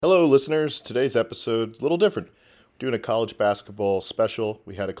Hello, listeners. Today's episode is a little different. We're doing a college basketball special.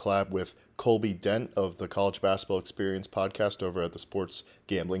 We had a collab with Colby Dant of the College Basketball Experience podcast over at the Sports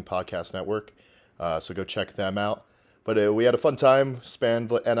Gambling Podcast Network. So go check them out. But we had a fun time, spanned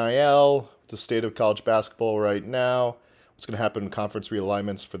the NIL, the state of college basketball right now, what's going to happen in conference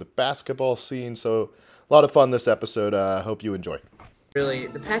realignments for the basketball scene. So a lot of fun this episode. Hope you enjoy. Really,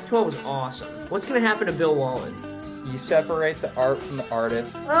 the Pac-12 was awesome. What's going to happen to Bill Wallen? You separate the art from the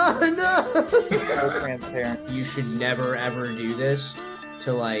artist. Oh, no! So transparent. You should never, ever do this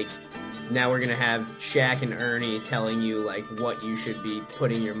to, now we're going to have Shaq and Ernie telling you, what you should be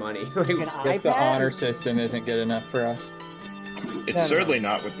putting your money. I guess the honor system isn't good enough for us. It's certainly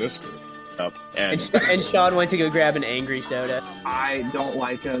not with this group. And Sean went to go grab an angry soda. I don't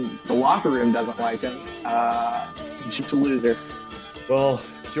like him. The locker room doesn't like him. He's just a loser. Well,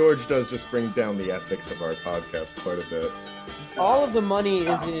 George does just bring down the ethics of our podcast quite a bit. All of the money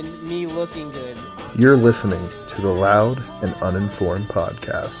is in me looking good. You're listening to the Loud and Uninformed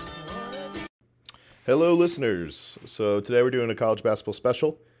podcast. Hello, listeners. So today we're doing a college basketball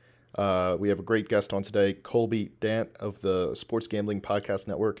special. We have a great guest on today, Colby Dant of the Sports Gambling Podcast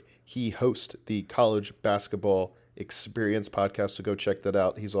Network. He hosts the College Basketball Experience podcast, so go check that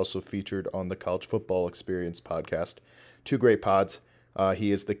out. He's also featured on the College Football Experience podcast. Two great pods.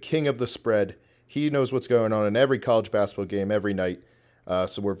 He is the king of the spread. He knows what's going on in every college basketball game every night.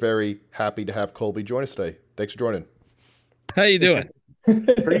 So we're very happy to have Colby join us today. Thanks for joining. How you doing?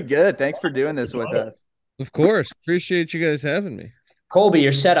 Pretty good. Thanks for doing this with us. Of course. Appreciate you guys having me. Colby,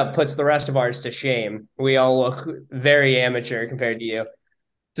 your setup puts the rest of ours to shame. We all look very amateur compared to you.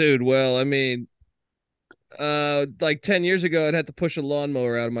 Dude, well, I mean, 10 years ago, I'd have to push a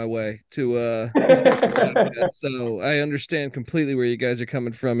lawnmower out of my way to so I understand completely where you guys are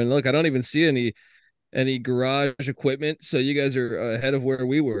coming from. And look, I don't even see any garage equipment, so you guys are ahead of where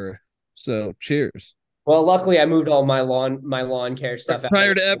we were. So cheers. Well, luckily I moved all my lawn care stuff out.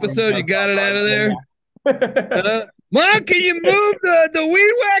 Prior to episode, you got it out of there. Mom, can you move the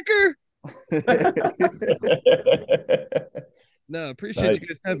weed whacker? No, appreciate you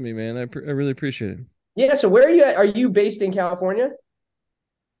guys having me, man. I really appreciate it. Yeah, so where are you at? Are you based in California?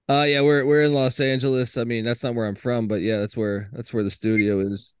 Yeah, we're in Los Angeles. I mean, that's not where I'm from, but yeah, that's where the studio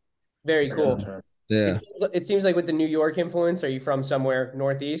is. Very cool. Yeah. It seems like with the New York influence, are you from somewhere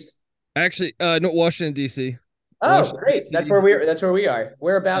northeast? Actually, no, Washington D.C. Oh, Washington, great. D.C. That's where we are.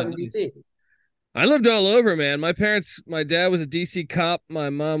 Where about in D.C.? I lived all over, man. My dad was a DC cop. My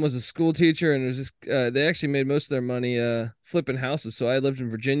mom was a school teacher, and it was just they actually made most of their money flipping houses. So I lived in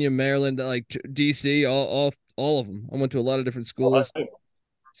Virginia, Maryland, DC, all of them. I went to a lot of different schools.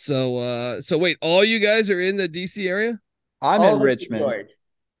 So wait, all you guys are in the DC area? I'm in Richmond.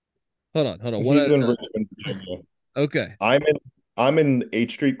 Hold on. He's in Richmond, Virginia. Okay. I'm in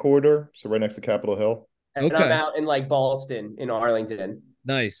 8th Street corridor, so right next to Capitol Hill. And I'm out in Ballston in Arlington.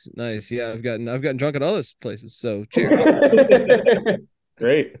 Nice. Yeah, I've gotten drunk at all those places. So cheers.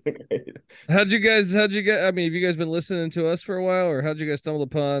 Great. How'd you guys? I mean, have you guys been listening to us for a while, or how'd you guys stumble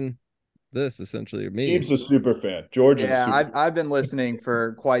upon this essentially, or me? Gabe's a super fan. George is I've been listening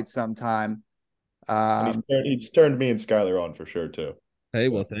for quite some time. He's turned me and Skylar on for sure too. Hey,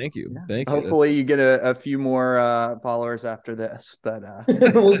 well, thank you. Yeah. Thank you. Hopefully you get a few more followers after this, but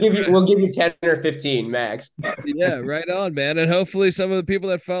we'll give you 10 or 15 max. Yeah, right on, man. And hopefully some of the people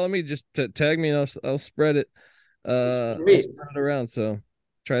that follow me just tag me and I'll spread it. I'll spread it around. So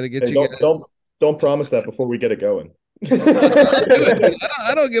try to get you guys. Don't promise that before we get it going.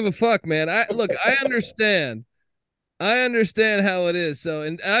 I don't give a fuck, man. I understand. I understand how it is. So,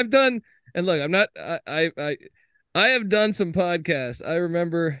 and I've done, and look, I'm not, I have done some podcasts. I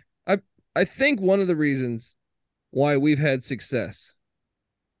remember, I think one of the reasons why we've had success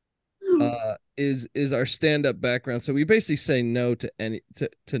is our stand-up background. So we basically say no to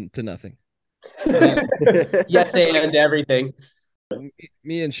to nothing. Yes, and everything.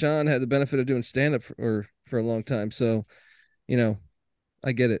 Me and Sean had the benefit of doing stand-up for a long time. So,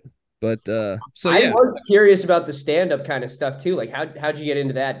 I get it. But so yeah. I was curious about the stand-up kind of stuff too. Like how'd you get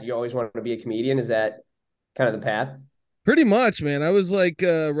into that? Do you always want to be a comedian? Is that kind of the path? Pretty much, man. I was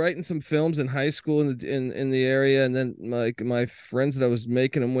writing some films in high school in the area, and then my friends that I was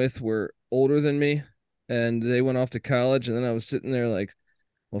making them with were older than me, and they went off to college, and then I was sitting there like,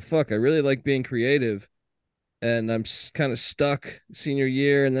 well, fuck, I really like being creative, and I'm kind of stuck senior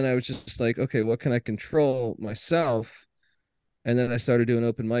year, and then I was just like, okay, what can I control myself? And then I started doing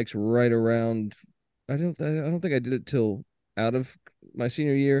open mics right around. I don't think I did it till out of my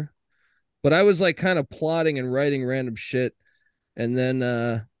senior year. But I was kind of plotting and writing random shit. And then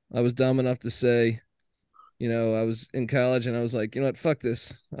I was dumb enough to say, I was in college and I was like, you know what, fuck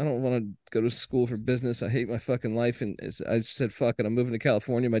this. I don't want to go to school for business. I hate my fucking life. And I just said, fuck it. I'm moving to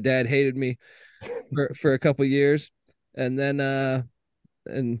California. My dad hated me for a couple years. And then,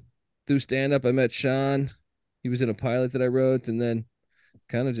 and through stand up, I met Sean. He was in a pilot that I wrote. And then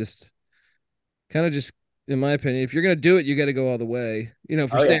kind of just, in my opinion, if you're going to do it, you got to go all the way,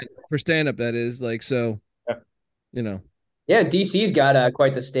 for stand up, that is like, so, Yeah. you know. Yeah, DC's got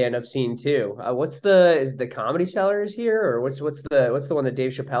quite the stand-up scene too. Is the Comedy Cellars here, or what's the one that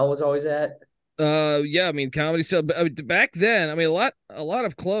Dave Chappelle was always at? Yeah, I mean, comedy still, but back then, I mean, a lot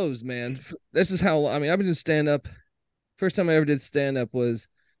of closed, man. This is how, I mean, I've been doing stand up. First time I ever did stand up was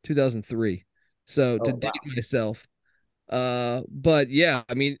 2003. So to date myself, but yeah,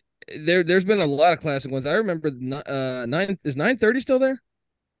 I mean, there's been a lot of classic ones. I remember 930 still there?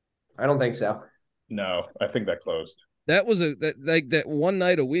 I don't think so. No, I think that closed. That was that one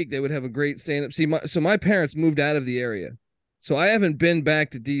night a week they would have a great stand up. See, my parents moved out of the area, so I haven't been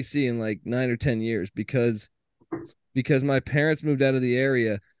back to DC in like 9 or 10 years because my parents moved out of the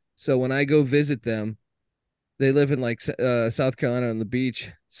area. So when I go visit them, they live in like South Carolina on the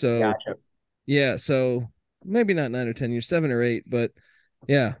beach. So Gotcha. yeah, so maybe not 9 or 10 years, 7 or 8, but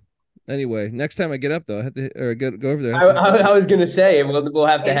yeah. Anyway, next time I get up though, I have to go over there. I was gonna say we'll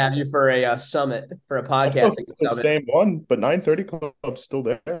have to have you for a summit, for a podcasting It's the summit. same one, but 930 Club's still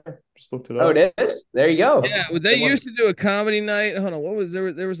there. Just looked it up. Oh, it is. There you go. Yeah, well, they used to do a comedy night. Hold on, what was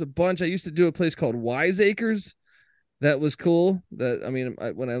there? There was a bunch. I used to do a place called Wiseacres. That was cool. That, I mean,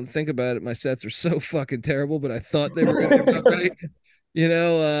 when I think about it, my sets are so fucking terrible, but I thought they were going to be right. You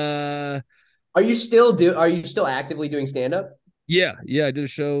know, Are you still actively doing stand up? yeah, I did a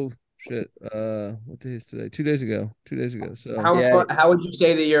show. Shit, what day is today? 2 days ago. 2 days ago. So How would you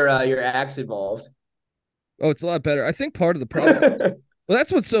say that your act's evolved? oh, it's a lot better. I think part of the problem. Well,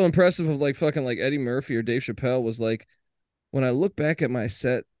 that's what's so impressive of like fucking like Eddie Murphy or Dave Chappelle was like when I look back at my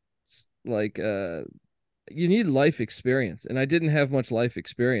set, like you need life experience, and I didn't have much life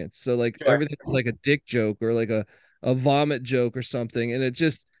experience. So like everything was like a dick joke or like a vomit joke or something, and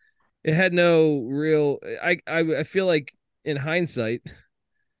it had no real. I feel like in hindsight,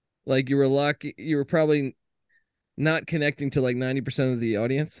 like you were probably not connecting to like 90% of the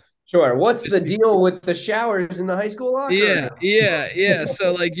audience. Sure. What's the deal with the showers in the high school locker room? Yeah.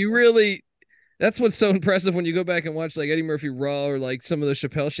 So like you really, that's what's so impressive when you go back and watch like Eddie Murphy Raw or like some of the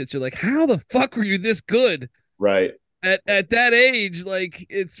Chappelle shits. You're like, how the fuck were you this good? Right. At that age? Like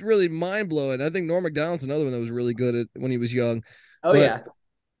it's really mind blowing. I think Norm Macdonald's another one that was really good when he was young. Oh, yeah.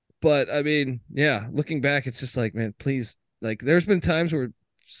 But I mean, yeah, looking back, it's just like, man, please, like there's been times where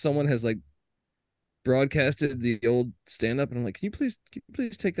someone has like broadcasted the old stand up and I'm like, can you please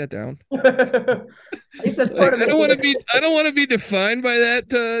take that down? At least that's part of I don't want to be defined by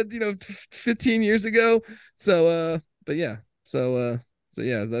that 15 years ago. So but yeah. So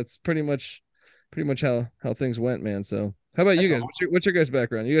yeah, that's pretty much how things went, man. So how about you guys? Awesome. What's your guys'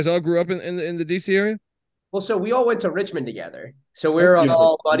 background? You guys all grew up in the DC area? Well, so we all went to Richmond together. So we're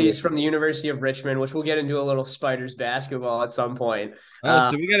all buddies from the University of Richmond, which we'll get into a little Spiders basketball at some point.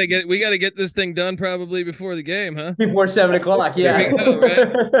 So we gotta get this thing done probably before the game, huh? Before 7:00, yeah. Go,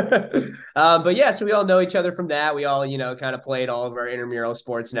 right? But yeah, so we all know each other from that. We all, kind of played all of our intramural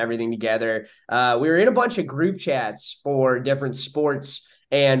sports and everything together. We were in a bunch of group chats for different sports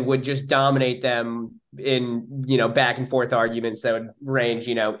and would just dominate them in, back and forth arguments that would range,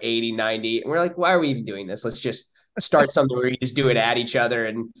 80, 90. And we're like, why are we even doing this? Let's just start something where you just do it at each other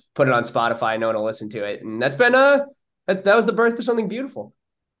and put it on Spotify. No one will listen to it. And that's been, that was the birth of something beautiful.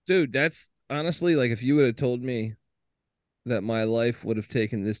 Dude, that's honestly like if you would have told me that my life would have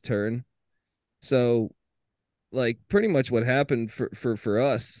taken this turn. So like pretty much what happened for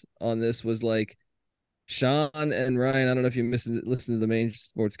us on this was like Sean and Ryan, I don't know if you listened to the main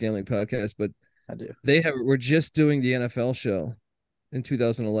sports gambling podcast, but I do. We're just doing the NFL show in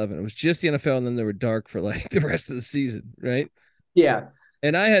 2011. It was just the NFL, and then they were dark for like the rest of the season, right? Yeah.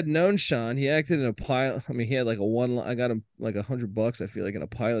 And I had known Sean. He acted in a pilot. I mean, he had like I got him like $100, I feel like, in a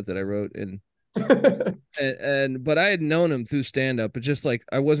pilot that I wrote. But I had known him through stand up, but just like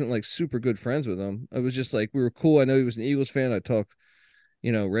I wasn't like super good friends with him. I was just like, we were cool. I know he was an Eagles fan. I talked,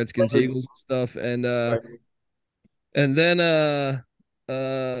 Redskins, Eagles stuff. And then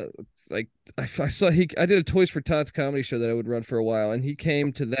like I saw I did a Toys for Tots comedy show that I would run for a while, and he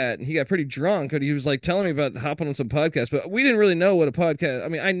came to that and he got pretty drunk and he was like telling me about hopping on some podcast, but we didn't really know what a podcast. I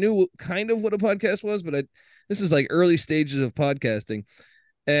mean, I knew kind of what a podcast was, but this is like early stages of podcasting.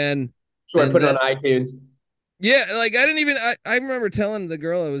 And so I put it on iTunes. Yeah, like I remember telling the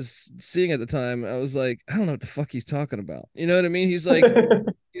girl I was seeing at the time, I was like, I don't know what the fuck he's talking about. You know what I mean? He's like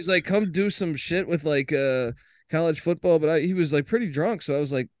he's like, come do some shit with like college football, but he was like pretty drunk, so I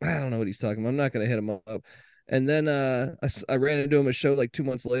was like, I don't know what he's talking about. I'm not gonna hit him up. And then I ran into him at a show like 2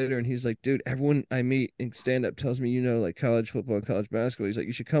 months later, and he's like, dude, everyone I meet in stand up tells me like college football and college basketball. He's like,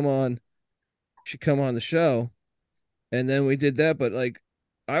 you should come on the show. And then we did that, but like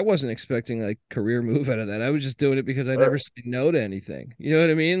I wasn't expecting like career move out of that. I was just doing it because I never said no to anything. You know what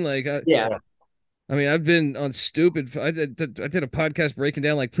I mean? Like Yeah. I mean, I've been on stupid. I did a podcast breaking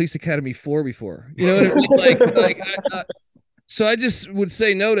down like Police Academy 4 before. You know what I mean? So I just would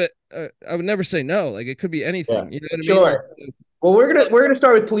say no to. I would never say no. Like it could be anything. Yeah. You know what I mean? Sure. Well, we're gonna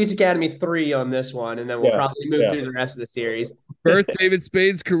start with Police Academy 3 on this one, and then we'll probably move through the rest of the series. Birth David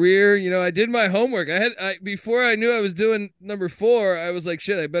Spade's career. You know, I did my homework. Before I knew I was doing number 4, I was like,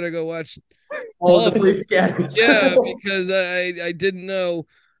 shit, I better go watch all of the Police Academy. Yeah, because I didn't know.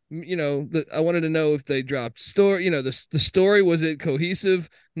 You know, I wanted to know if they dropped story. You know, the story, was it cohesive?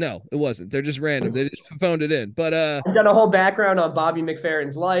 No, it wasn't. They're just random. They just phoned it in. But I've got a whole background on Bobby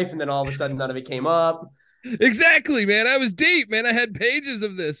McFerrin's life, and then all of a sudden none of it came up. Exactly, man. I was deep, man. I had pages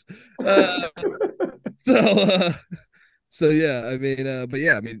of this. So yeah, I mean, but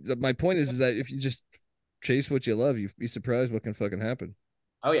yeah, I mean, my point is that if you just chase what you love, you'd be surprised what can fucking happen.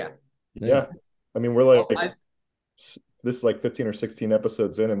 Oh yeah. Yeah. I mean, we're like this is like 15 or 16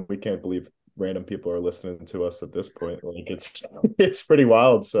 episodes in, and we can't believe random people are listening to us at this point. Like it's pretty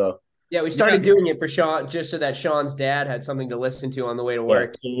wild. So yeah, we started doing it for Sean just so that Sean's dad had something to listen to on the way to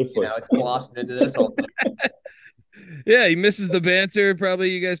work. You know, it's blossomed into this whole thing. Yeah, he misses the banter. Probably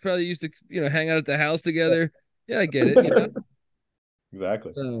you guys used to hang out at the house together. Yeah, I get it. You know?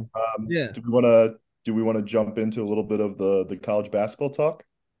 Exactly. So, yeah. Do we want to jump into a little bit of the college basketball talk?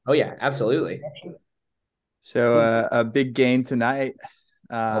 Oh yeah, absolutely. So a big game tonight.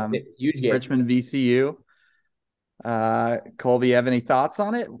 Huge game. Richmond VCU. Colby, have any thoughts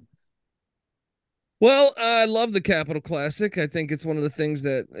on it? Well, I love the Capital Classic. I think it's one of the things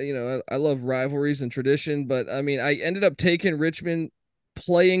that, I love rivalries and tradition, but I mean, I ended up taking Richmond,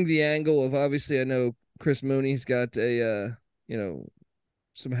 playing the angle of, obviously I know Chris Mooney's got some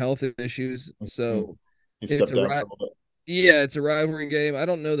health issues. So it's it's a rivalry game. I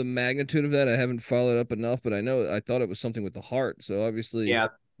don't know the magnitude of that. I haven't followed up enough, but I thought it was something with the heart. So obviously, yeah,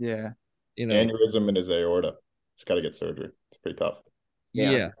 aneurysm in his aorta. He's got to get surgery. It's pretty tough.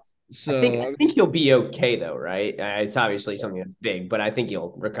 Yeah. So I think he'll be okay though, right? It's obviously something that's big, but I think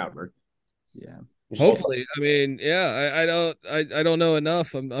he'll recover. Yeah. Hopefully. I mean, yeah, I don't know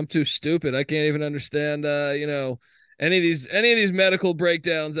enough. I'm too stupid. I can't even understand any of these medical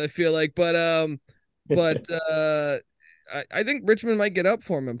breakdowns, I feel like. But I think Richmond might get up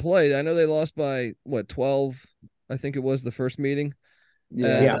for him and play. I know they lost by 12, I think it was the first meeting.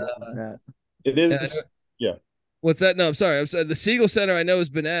 Yeah. It is. Yeah. What's that? No, I'm sorry. The Siegel Center I know is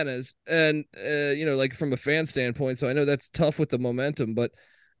bananas, and like from a fan standpoint, so I know that's tough with the momentum, but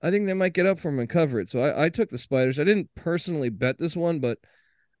I think they might get up for him and cover it. So I took the Spiders. I didn't personally bet this one, but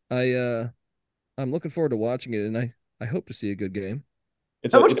I'm looking forward to watching it, and I hope to see a good game.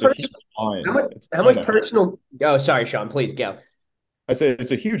 How much personal? Oh, sorry, Sean. Please go. I say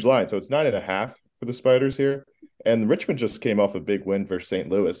it's a huge line, so it's 9.5 for the Spiders here, and Richmond just came off a big win versus St.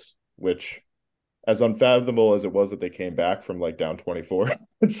 Louis, which, as unfathomable as it was that they came back from like down 24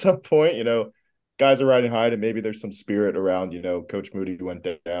 at some point, guys are riding high, and maybe there's some spirit around, Coach Moody went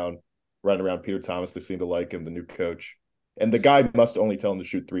down, running around Peter Thomas. They seem to like him, the new coach. And the guy must only tell him to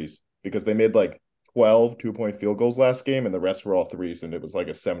shoot threes because they made like 12 two-point field goals last game, and the rest were all threes, and it was like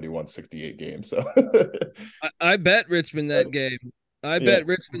a 71-68 game. So I bet Richmond that game. Bet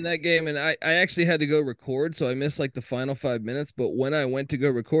Richmond that game, and I actually had to go record, so I missed like the final 5 minutes. But when I went to go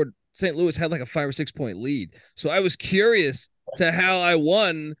record, St. Louis had like a 5 or 6 point lead. So I was curious to how I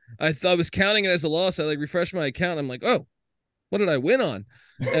won. I thought I was counting it as a loss. I like refreshed my account. I'm like, oh, what did I win on?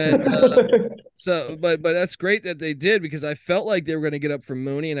 And but that's great that they did, because I felt like they were going to get up from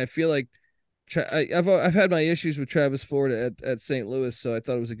Mooney, and I feel like I've had my issues with Travis Ford at St. Louis, so I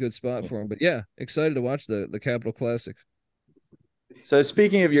thought it was a good spot for him. But yeah, excited to watch the Capital Classic. So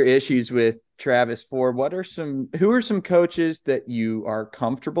speaking of your issues with Travis Ford, who are some coaches that you are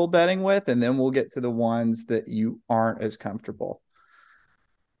comfortable betting with? And then we'll get to the ones that you aren't as comfortable.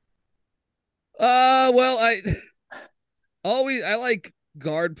 Well, I like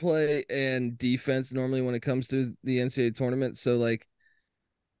guard play and defense normally when it comes to the NCAA tournament. So like,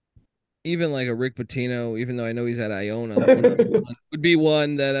 even like a Rick Pitino, even though I know he's at Iona, would be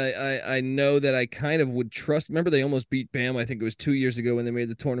one that I know that I kind of would trust. Remember, they almost beat Bam. I think it was 2 years ago when they made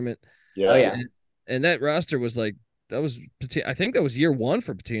the tournament. Yeah. Oh yeah. And that roster was like, I think that was year 1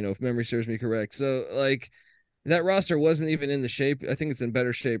 for Pitino, if memory serves me correct. So like, that roster wasn't even in the shape. I think it's in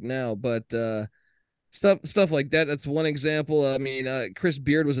better shape now, but stuff like that. That's one example. I mean, Chris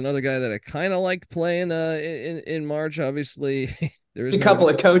Beard was another guy that I kind of liked playing in March. Obviously, there's a couple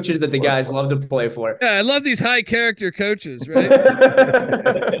of coaches that the guys love to play for. Yeah, I love these high character coaches, right? You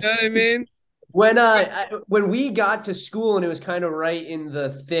know what I mean? When we got to school and it was kind of right in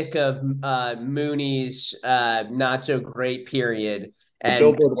the thick of Mooney's not so great period. The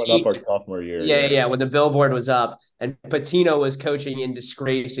billboard went up our sophomore year. Yeah. When the billboard was up and Patino was coaching in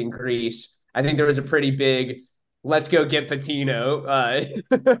disgrace in Greece, I think there was a pretty big let's go get Patino.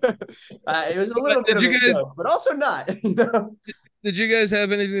 It was a little bit of a joke, but also not. Did you guys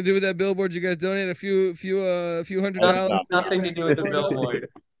have anything to do with that billboard? Did you guys donate a few $100? Nothing to do with the billboard.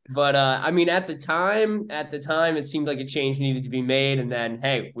 But I mean, at the time, it seemed like a change needed to be made, and then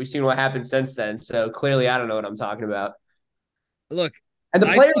hey, we've seen what happened since then. So clearly, I don't know what I'm talking about. Look, and the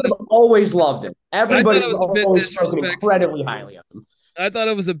players have always loved him. Everybody was always spoken incredibly highly of him. I thought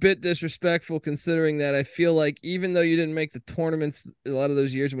it was a bit disrespectful, considering that I feel like even though you didn't make the tournaments a lot of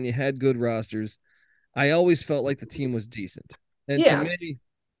those years when you had good rosters, I always felt like the team was decent. And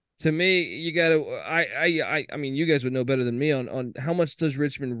to me, you got to. I mean, you guys would know better than me on how much does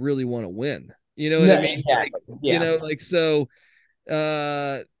Richmond really want to win. You know what I mean? Exactly. You know, like so.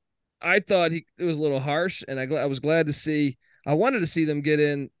 I thought it was a little harsh, and I was glad to see. I wanted to see them get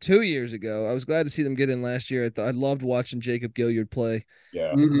in 2 years ago. I was glad to see them get in last year. I loved watching Jacob Gilliard play.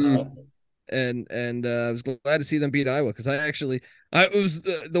 Yeah. And I was glad to see them beat Iowa because it was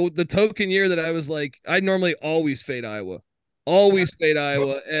the token year that I was like, I normally always fade Iowa.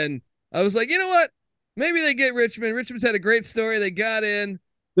 And I was like, you know what? Maybe they get Richmond. Richmond's had a great story. They got in.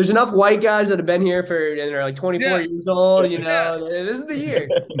 There's enough white guys that have been here and they're like 24 years old. You know, this is the year.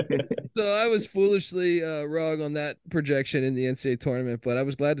 So I was foolishly wrong on that projection in the NCAA tournament, but I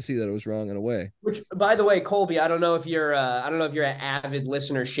was glad to see that I was wrong in a way. Which, by the way, Colby, I don't know if you're an avid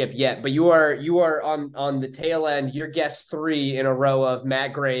listenership yet, but you are on the tail end. You're guest 3 in a row of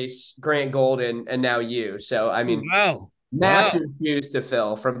Matt Grace, Grant Golden, and now you. So I mean, massive shoes to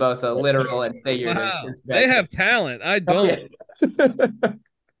fill from both a literal and figurative. They have talent. I don't.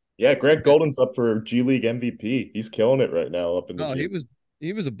 Yeah, Grant Golden's up for G League MVP. He's killing it right now up in the G.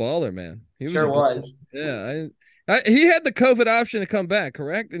 He was a baller, man. He was. Yeah, he had the COVID option to come back,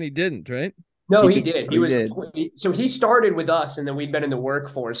 correct? And he didn't, right? No, he did. So he started with us, and then we'd been in the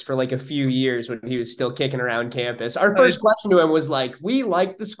workforce for like a few years when he was still kicking around campus. Our first question to him was like, "We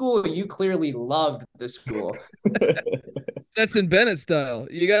liked the school. You clearly loved the school." That's in Bennett style.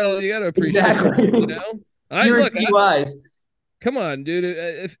 You gotta appreciate exactly. It, you know, wise. Come on, dude.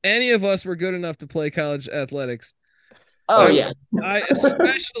 If any of us were good enough to play college athletics,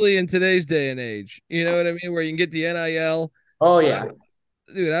 especially in today's day and age, you know what I mean, where you can get the NIL. Oh yeah,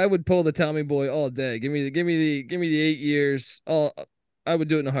 dude, I would pull the Tommy boy all day. Give me the 8 years. I would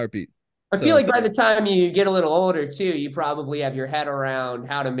do it in a heartbeat. I feel like by the time you get a little older too, you probably have your head around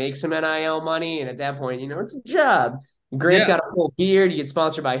how to make some NIL money, and at that point, you know, it's a job. Grant's got a full beard. You get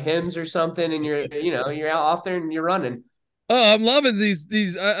sponsored by Hims or something, and you're out off there and you're running. Oh, I'm loving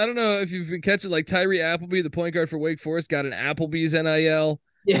these. I don't know if you've been catching like Tyree Appleby, the point guard for Wake Forest, got an Applebee's NIL.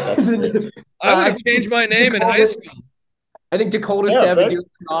 Yeah, I would have changed my name in high school. I think Dakota Stevens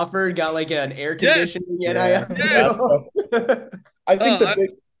offered got like an air conditioning NIL. Yes. I think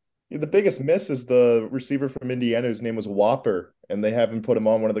the biggest miss is the receiver from Indiana whose name was Whopper, and they haven't put him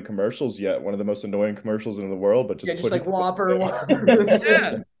on one of the commercials yet. One of the most annoying commercials in the world, but just like Whopper.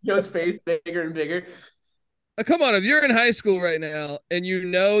 Joe's face bigger and bigger. Come on, if you're in high school right now and you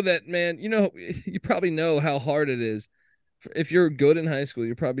know that, man, you probably know how hard it is. If you're good in high school,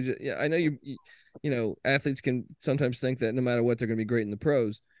 you're probably just, I know you athletes can sometimes think that no matter what, they're going to be great in the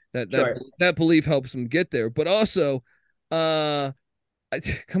pros. That belief helps them get there. But also,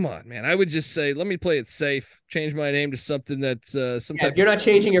 come on, man, I would just say, let me play it safe. Change my name to something that's if you're not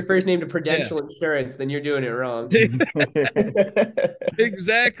changing your first name to Prudential Insurance, then you're doing it wrong.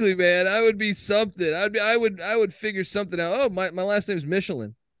 Exactly, man. I would be something. I would figure something out. Oh, my last name's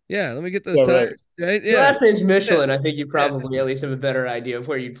Michelin. Yeah, let me get those tires. Right? Yeah. Your last name's Michelin. I think you probably at least have a better idea of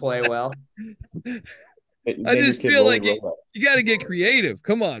where you'd play well. I just feel like you got to get creative.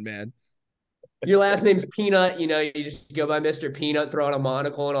 Come on, man. Your last name's Peanut, you just go by Mr. Peanut, throwing a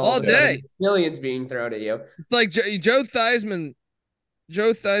monocle and all day. Millions being thrown at you. It's like Joe Theismann.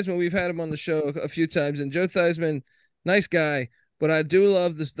 Joe Theismann, we've had him on the show a few times, and Joe Theismann, nice guy, but I do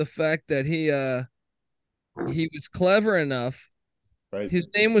love the fact that he was clever enough. Right. His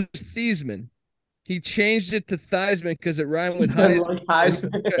name was Theismann. He changed it to Theismann because it rhymed with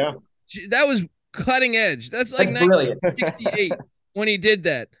Heisman. Yeah. That was cutting edge. That's like 1968 when he did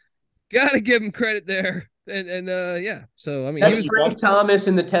that. Got to give him credit there. And yeah. So I mean, That's Frank Thomas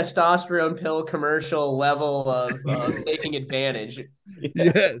in the testosterone pill commercial level of taking advantage.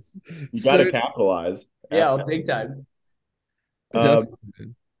 Yes. You got to capitalize. Yeah, big time. So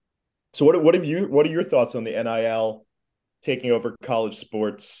what are your thoughts on the NIL taking over college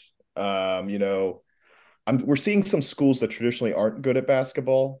sports? We're seeing some schools that traditionally aren't good at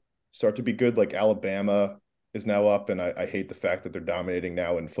basketball start to be good, like Alabama is now up, and I hate the fact that they're dominating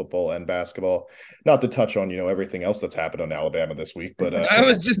now in football and basketball. Not to touch on, everything else that's happened on Alabama this week, but I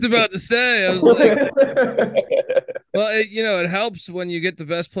was just about to say, I was like, well, it helps when you get the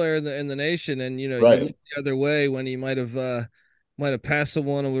best player in the nation, and you look the other way when he might have passed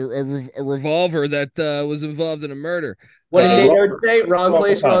someone a revolver that was involved in a murder. What did Nate Oates say? Wrong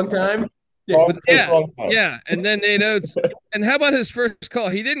place, wrong time. Yeah, and then Nate Oates. And how about his first call?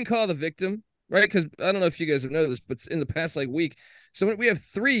 He didn't call the victim, right? Because I don't know if you guys have known this, but in the past week, so we have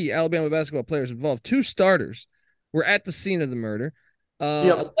 3 Alabama basketball players involved. 2 starters were at the scene of the murder.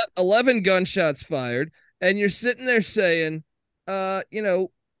 11 gunshots fired, and you're sitting there saying, no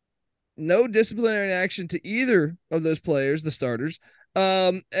disciplinary action to either of those players, the starters.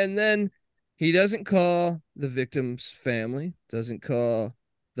 And then he doesn't call the victim's family, doesn't call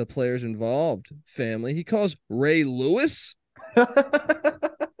the players involved family. He calls Ray Lewis.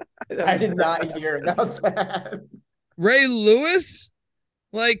 I did not hear about that. Ray Lewis?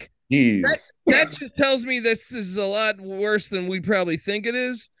 Like, that just tells me this is a lot worse than we probably think it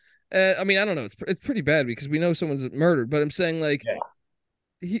is. I mean, I don't know. It's pretty bad because we know someone's murdered, but I'm saying, like,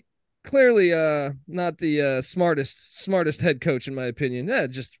 he clearly not the smartest head coach, in my opinion. Yeah,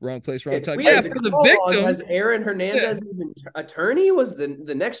 just wrong place, wrong time. Yeah, for the victim. As Aaron Hernandez's attorney was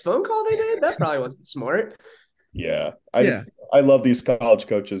the next phone call they did? That probably wasn't smart. Yeah. I love these college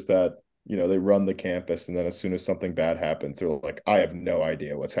coaches that, they run the campus, and then as soon as something bad happens, they're like, I have no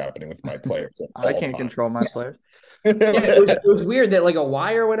idea what's happening with my players. I can't control my players. It was weird that a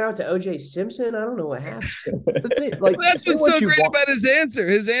wire went out to O.J. Simpson. I don't know what happened. That's what's so great about his answer.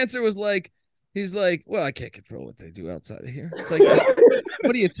 His answer was he's like, well, I can't control what they do outside of here. It's like,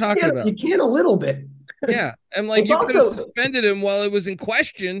 what are you talking about? You can a little bit. Yeah, and you could have suspended him while it was in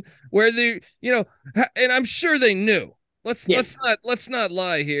question, where and I'm sure they knew. Let's not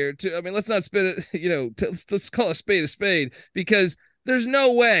lie here. Let's not spit it. Let's call a spade, because there's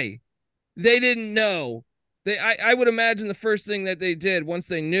no way they didn't know. I would imagine the first thing that they did once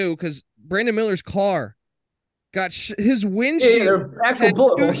they knew, because Brandon Miller's car got his windshield had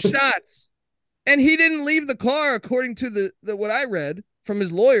 2 shots, and he didn't leave the car, according to the what I read from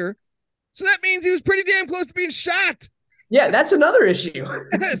his lawyer. So that means he was pretty damn close to being shot. Yeah, that's another issue.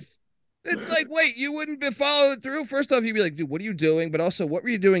 Yes. It's like, wait, you wouldn't follow it through? First off, you'd be like, dude, what are you doing? But also, what were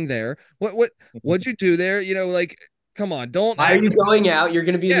you doing there? What'd you do there? Come on, don't. Why are you going out? You're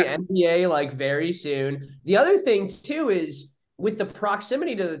going to be in the NBA very soon. The other thing too is, with the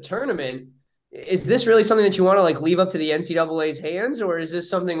proximity to the tournament, is this really something that you want to leave up to the NCAA's hands, or is this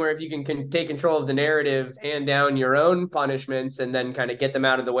something where if you can take control of the narrative, hand down your own punishments, and then kind of get them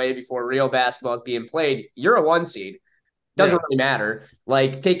out of the way before real basketball is being played? You're a 1 seed. Doesn't really matter.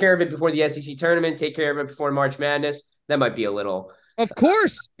 Take care of it before the SEC tournament. Take care of it before March Madness. That might be a little. Of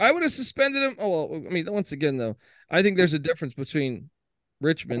course, I would have suspended him. Oh well, I mean, once again, though, I think there's a difference between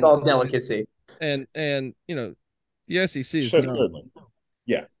Richmond, all delicacy, and the SEC. Certainly.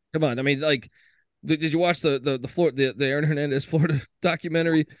 Yeah. Come on, I mean, did you watch the Aaron Hernandez Florida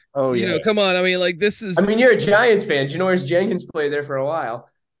documentary? Oh yeah. Come on, I mean, this is. I mean, you're a Giants fan. Janoris Jenkins played there for a while.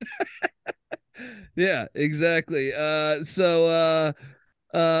 Yeah, exactly. Yeah,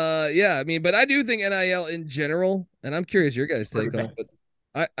 I mean, but I do think NIL in general, and I'm curious your guys' take on it, but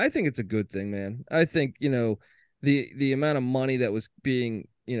I think it's a good thing, man. I think, the amount of money that was being,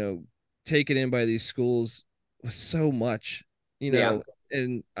 taken in by these schools was so much,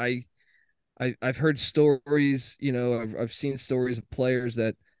 and I've heard stories, I've seen stories of players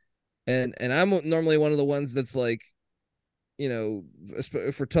that, and I'm normally one of the ones that's like,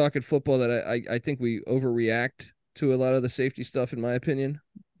 if we're talking football, that I think we overreact to a lot of the safety stuff, in my opinion.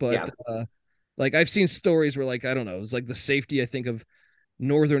 But I've seen stories where I don't know, it was the safety, I think, of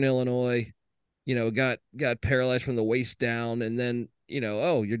Northern Illinois, got paralyzed from the waist down, and then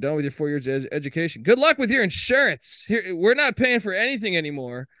oh, you're done with your 4 years of education. Good luck with your insurance. Here, we're not paying for anything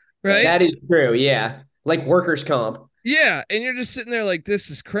anymore, right? That is true. Yeah, like workers' comp. Yeah, and you're just sitting there like, this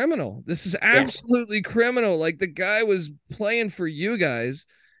is criminal. This is absolutely criminal. The guy was playing for you guys.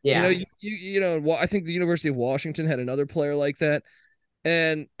 Yeah. I think the University of Washington had another player like that.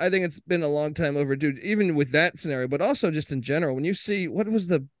 And I think it's been a long time overdue, even with that scenario, but also just in general. When you see, what was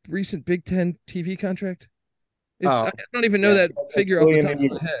the recent Big Ten TV contract? I don't even know that figure off the top of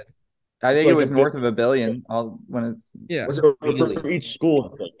my head. I think like it was a north of $1 billion. When it's Yeah. Was it for really? each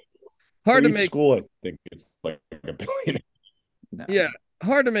school, I think. Hard For to each make school, I think it's like $1 billion. no. yeah,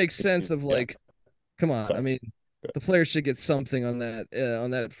 hard to make sense of Yeah. like, come on. I Sorry. mean, the players should get something on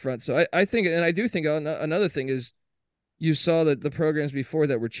that front. So I think, and I do think another thing is you saw that the programs before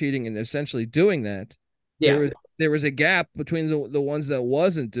that were cheating and essentially doing that. Yeah. There was a gap between the ones that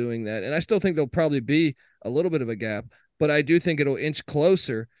wasn't doing that, and I still think there'll probably be a little bit of a gap, but I do think it'll inch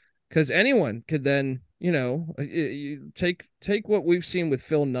closer because anyone could then, you take what we've seen with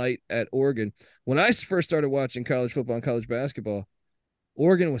Phil Knight at Oregon. When I first started watching college football and college basketball,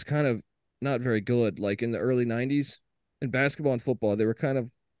 Oregon was kind of not very good, like in the early '90s. In basketball and football, they were kind of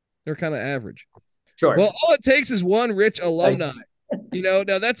average. Sure. Well, all it takes is one rich Like, alumni.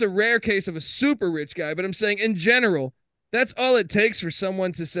 Now that's a rare case of a super rich guy, but I'm saying in general, that's all it takes for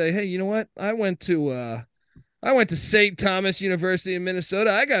someone to say, "Hey, you know what? I went to St. Thomas University in Minnesota.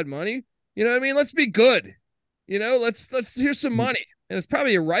 I got money. You know what I mean? Let's be good. Let's here's some money." And it's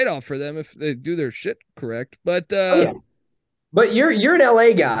probably a write-off for them if they do their shit correct. But oh yeah. But you're an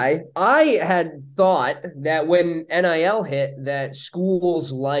LA guy. I had thought that when NIL hit, that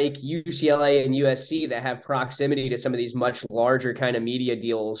schools like UCLA and USC that have proximity to some of these much larger kind of media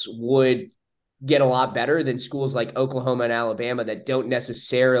deals would get a lot better than schools like Oklahoma and Alabama that don't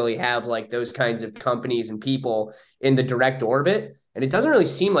necessarily have like those kinds of companies and people in the direct orbit. And it doesn't really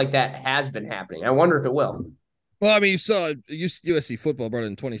seem like that has been happening. I wonder if it will. well, I mean, you saw USC football brought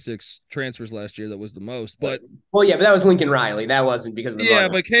in 26 transfers last year. That was the most. But Well, yeah, but that was Lincoln Riley. That wasn't because of the yeah, money.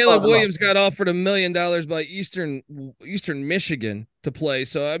 but Caleb Williams got offered $1 million by Eastern Michigan to play.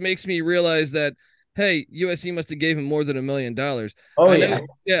 So it makes me realize that, hey, USC must have gave him more than $1 million. Oh, yeah. yeah.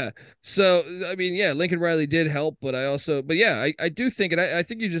 Yeah. So, I mean, yeah, Lincoln Riley did help, but I do think, and I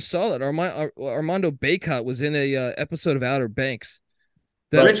think you just saw that Armando Baycott was in a episode of Outer Banks.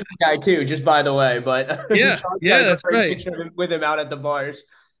 The Richmond guy too, just by the way, but yeah, that's right. Picture with him out at the bars.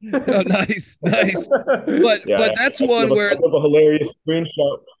 Oh, nice. But that's one where a hilarious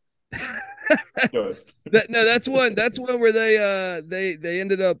screenshot. that's one where they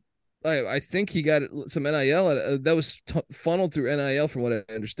ended up. I think he got some NIL that was funneled through NIL from what I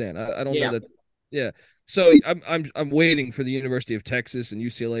understand. I don't know that. Yeah. So I'm waiting for the University of Texas and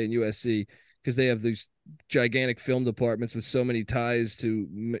UCLA and USC because they have these gigantic film departments with so many ties to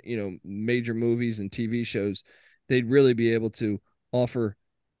major movies and TV shows. They'd really be able to offer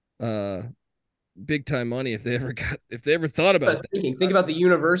big time money if they ever thought about that. Think about the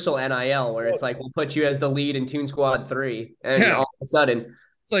universal NIL where it's like we'll put you as the lead in Toon Squad 3 and all of a sudden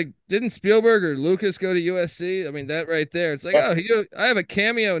it's like, didn't Spielberg or Lucas go to USC? I mean, that right there. It's like, I have a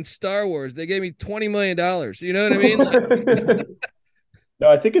cameo in Star Wars. They gave me $20 million. You know what I mean? Like, no,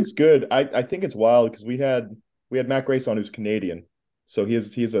 I think it's good. I think it's wild because we had Matt Grace on who's Canadian. So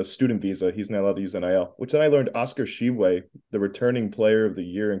he's a student visa. He's not allowed to use NIL, which then I learned Oscar Tshiebwe, the returning player of the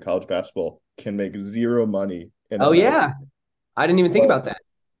year in college basketball, can make zero money. Oh, yeah. I didn't even think about that.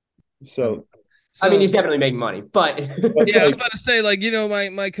 So I mean, he's definitely making money, but yeah, I was about to say, like,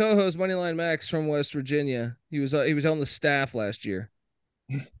 my co-host Moneyline Max from West Virginia, he was on the staff last year.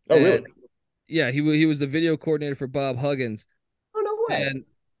 Oh, really? Yeah, he was the video coordinator for Bob Huggins. Oh, no way.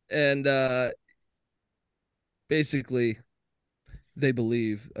 And basically, they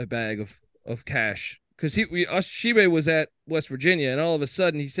believe a bag of cash because Shibe was at West Virginia, and all of a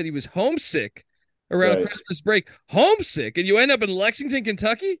sudden he said he was homesick around Christmas break. Homesick, and you end up in Lexington,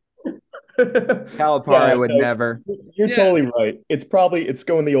 Kentucky. Calipari would never. You're totally right. It's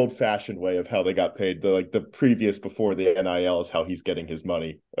going the old-fashioned way of how they got paid. The previous before the NIL is how he's getting his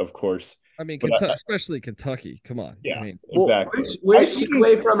money, of course. I mean, especially Kentucky. Come on. Yeah, I mean, exactly. Where's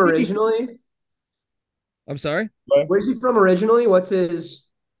Shikwe from originally? I'm sorry? Where's he from originally? What's his?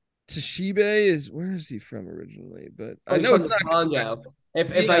 Tashibe where is he from originally? But I He's know from it's not Congo.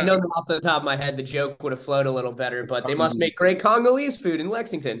 If I know them off the top of my head, the joke would have flowed a little better, but they must make great Congolese food in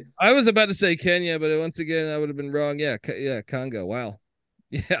Lexington. I was about to say Kenya, but once again, I would have been wrong. Yeah, Congo. Wow.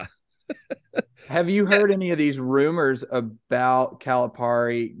 Yeah. Have you heard any of these rumors about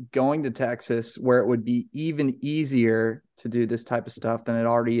Calipari going to Texas where it would be even easier to do this type of stuff than it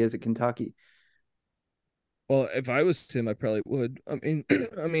already is at Kentucky? Well, if I was him, I probably would. I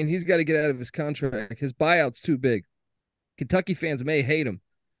mean, he's got to get out of his contract. His buyout's too big. Kentucky fans may hate him,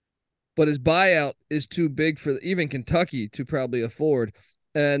 but his buyout is too big for even Kentucky to probably afford.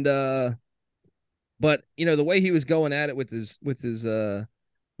 And but the way he was going at it with the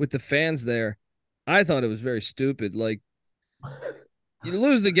fans there, I thought it was very stupid. Like, you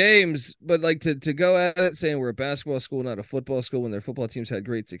lose the games, but like to go at it saying we're a basketball school, not a football school, when their football teams had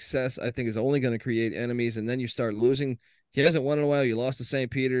great success, I think is only going to create enemies. And then you start losing. He hasn't won in a while. You lost to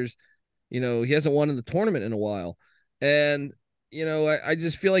St. Peter's. He hasn't won in the tournament in a while. And, I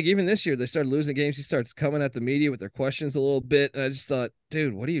just feel like even this year they started losing games. He starts coming at the media with their questions a little bit. And I just thought,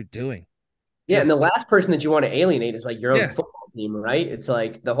 dude, what are you doing? Yeah, and the last person that you want to alienate is like your own Yeah. football team, right? It's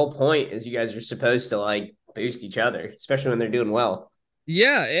like the whole point is you guys are supposed to like boost each other, especially when they're doing well.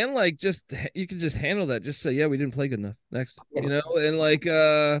 Yeah, and like just you can just handle that. Just say, yeah, we didn't play good enough. Next, and like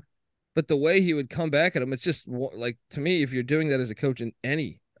but the way he would come back at him, it's just like to me, if you're doing that as a coach in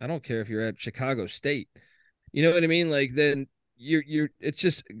I don't care if you're at Chicago State, you know what I mean? Like then you're it's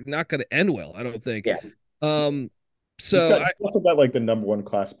just not going to end well, I don't think. Yeah. So he's also got like the number one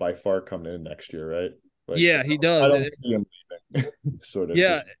class by far coming in next year, right? Like, yeah, he does. I don't see him leaving, sort of.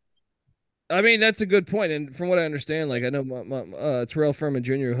 Yeah. I mean, that's a good point. And from what I understand, like I know Terrell Furman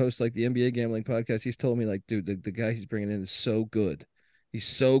Jr., who hosts like the NBA gambling podcast, he's told me like, dude, the guy he's bringing in is so good. He's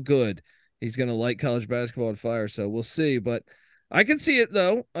so good. He's going to light college basketball on fire. So we'll see. But I can see it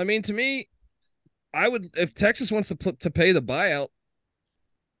though. I mean, to me, I would, if Texas wants to pay the buyout,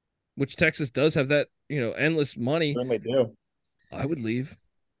 which Texas does have that, endless money. Certainly do. I would leave.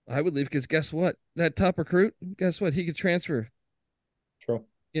 Because guess what? That top recruit, guess what? He could transfer. True.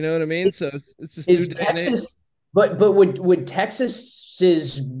 You know what I mean? So it's just is Texas, but would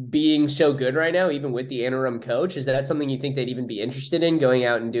Texas's being so good right now, even with the interim coach, is that something you think they'd even be interested in going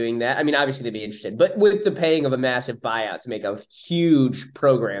out and doing that? I mean, obviously they'd be interested, but with the paying of a massive buyout to make a huge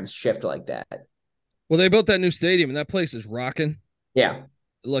program shift like that. Well, they built that new stadium and that place is rocking. Yeah.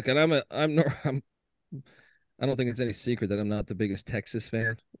 Look, and I don't think it's any secret that I'm not the biggest Texas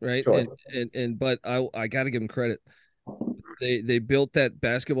fan, right? Sure. But I got to give them credit. They built that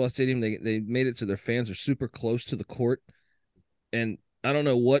basketball stadium. They made it so their fans are super close to the court. And I don't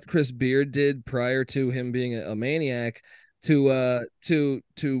know what Chris Beard did prior to him being a maniac to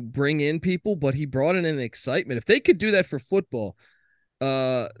bring in people, but he brought in an excitement. If they could do that for football,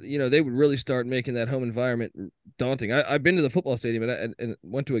 they would really start making that home environment daunting. I've been to the football stadium and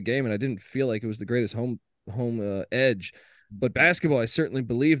went to a game, and I didn't feel like it was the greatest home edge, but basketball, I certainly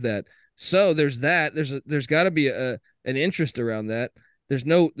believe that. So there's that. There's got to be an interest around that. There's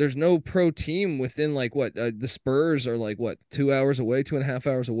no pro team within like what the Spurs are like what 2 hours away, 2.5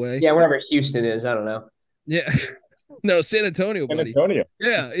 hours away. Yeah, wherever Houston is, I don't know. Yeah, no, San Antonio, buddy. San Antonio.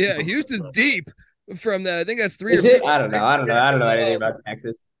 Yeah, Houston's deep from that. I think that's 3 is or 4. It? I don't know. I don't know anything about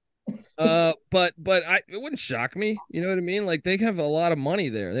Texas. But it wouldn't shock me. You know what I mean? Like they have a lot of money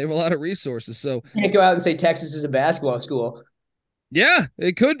there. They have a lot of resources. So you can't go out and say Texas is a basketball school. Yeah,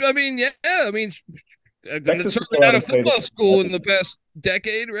 it could. I mean, Texas it's certainly not a football school in the past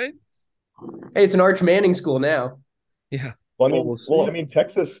decade, right? Hey, it's an Arch Manning school now. Yeah. Well, I mean,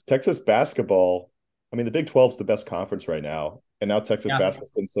 Texas basketball. I mean, the Big 12 is the best conference right now, and now Texas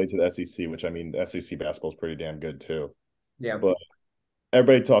basketball's been slated to the SEC, which I mean, the SEC basketball is pretty damn good too. Yeah. But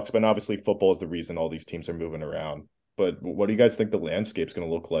everybody talks, but obviously football is the reason all these teams are moving around. But what do you guys think the landscape's going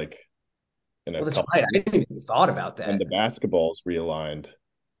to look like? Well, that's right. I didn't even thought about that. And the basketball's realigned.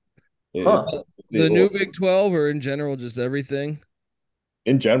 The new Big 12 or in general, just everything?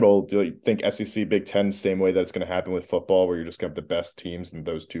 In general, do you think SEC, Big 10, same way that it's going to happen with football, where you're just going to have the best teams in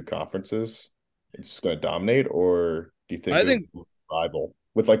those two conferences? It's just going to dominate, or do you think I think rival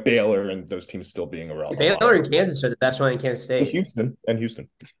with like Baylor and those teams still being around? Baylor and Kansas are the best one in Kansas State. And Houston.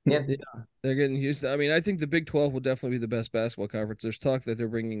 Yeah, they're getting Houston. I mean, I think the Big 12 will definitely be the best basketball conference. There's talk that they're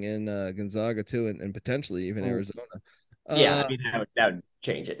bringing in Gonzaga too, and potentially even Arizona. Yeah, I mean that would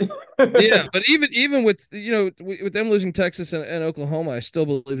change it. Yeah, but even with with them losing Texas and Oklahoma, I still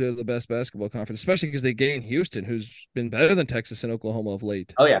believe they're the best basketball conference, especially because they gained Houston, who's been better than Texas and Oklahoma of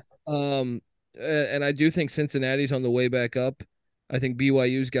late. Oh yeah. And I do think Cincinnati's on the way back up. I think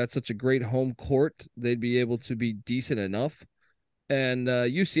BYU's got such a great home court; they'd be able to be decent enough. And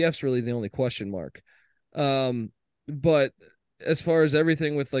UCF's really the only question mark. But as far as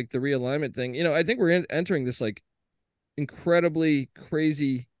everything with like the realignment thing, I think we're entering this like incredibly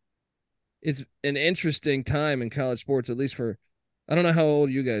crazy. It's an interesting time in college sports, at least for. I don't know how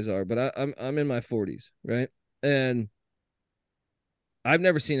old you guys are, but I'm in my 40s, right? And I've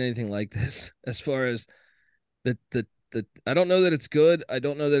never seen anything like this. As far as the I don't know that it's good. I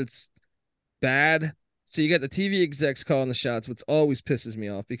don't know that it's bad. So you got the TV execs calling the shots, which always pisses me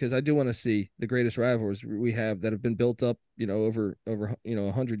off because I do want to see the greatest rivalries we have that have been built up, over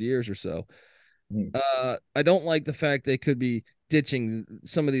 100 years or so. I don't like the fact they could be ditching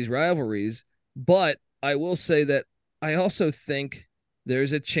some of these rivalries, but I will say that I also think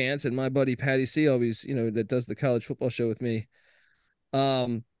there's a chance, and my buddy Patty C always, that does the college football show with me,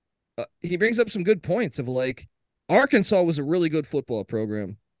 he brings up some good points of like Arkansas was a really good football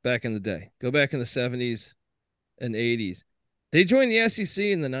program back in the day. Go back in the 70s and 80s. They joined the SEC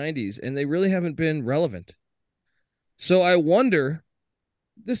in the 90s, and they really haven't been relevant. So I wonder,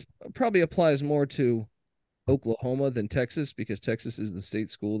 this probably applies more to Oklahoma than Texas, because Texas is the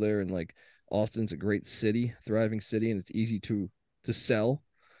state school there, and like Austin's a great city, thriving city, and it's easy to sell.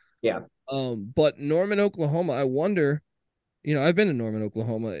 Yeah. But Norman, Oklahoma, I wonder, I've been to Norman,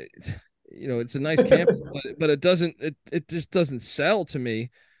 Oklahoma. It's a nice campus, but it just doesn't sell to me.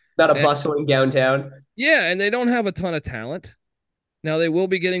 Not a bustling downtown. Yeah, and they don't have a ton of talent. Now they will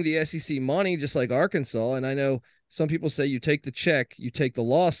be getting the SEC money just like Arkansas, and I know some people say you take the check, you take the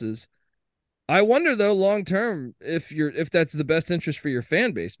losses. I wonder though, long term, if that's the best interest for your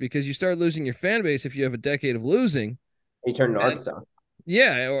fan base, because you start losing your fan base if you have a decade of losing. You turn to Arkansas.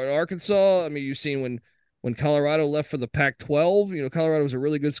 Yeah, or Arkansas. I mean, you've seen when Colorado left for the Pac-12. Colorado was a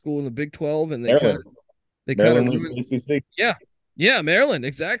really good school in the Big 12, and they kind of ruined. ACC. Yeah, Maryland,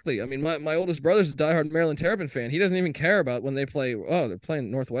 exactly. I mean, my oldest brother's a diehard Maryland Terrapin fan. He doesn't even care about when they play. Oh, they're playing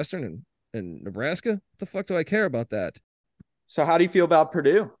Northwestern and Nebraska. What the fuck do I care about that? So how do you feel about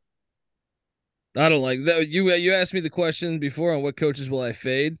Purdue? I don't like that. You asked me the question before on what coaches will I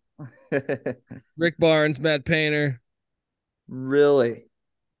fade. Rick Barnes, Matt Painter. Really?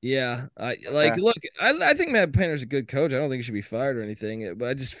 Yeah, Look, I think Matt Painter's a good coach. I don't think he should be fired or anything, but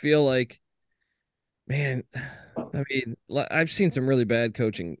I just feel like, man, I mean, I've seen some really bad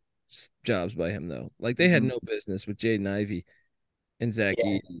coaching jobs by him though. Like they had no business with Jaden Ivey and Zach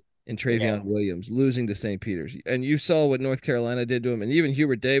Eaton and Travion Williams losing to St. Peter's, and you saw what North Carolina did to him, and even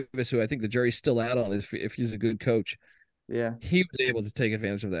Hubert Davis, who I think the jury's still out on if he's a good coach. Yeah, he was able to take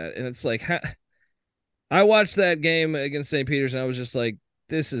advantage of that, and it's like, I watched that game against St. Peter's, and I was just like,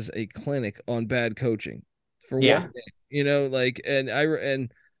 this is a clinic on bad coaching for one game,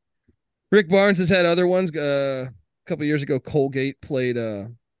 and Rick Barnes has had other ones. A couple years ago, Colgate played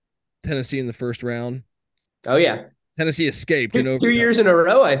Tennessee in the first round. Oh yeah, Tennessee escaped. 2 years in a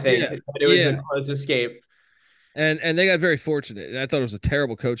row, I think. Yeah. It was a close escape, and they got very fortunate. And I thought it was a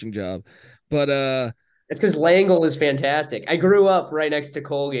terrible coaching job, but it's because Langle is fantastic. I grew up right next to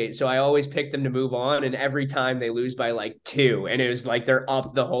Colgate, so I always pick them to move on. And every time they lose by like 2, and it was like they're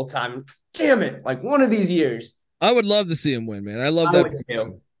up the whole time. Damn it! Like one of these years, I would love to see him win, man. I love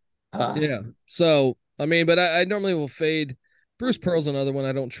that. Yeah. So I mean, but I normally will fade. Bruce Pearl's another one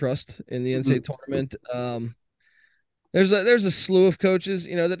I don't trust in the NCAA tournament. There's a slew of coaches.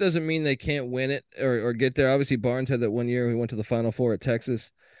 That doesn't mean they can't win it or get there. Obviously, Barnes had that one year we went to the Final Four at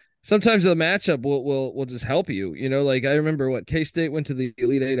Texas. Sometimes the matchup will just help you. Like I remember K-State went to the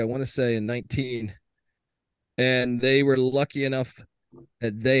Elite Eight, I want to say in 19, and they were lucky enough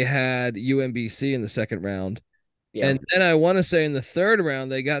that they had UMBC in the second round. Yeah. And then I want to say in the third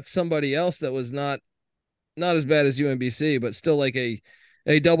round, they got somebody else that was not as bad as UMBC, but still like a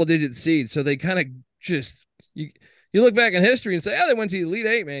double-digit seed. So they kind of just you look back in history and say, they went to the Elite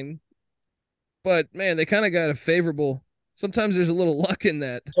Eight, man. But man, they kind of got a favorable. Sometimes there's a little luck in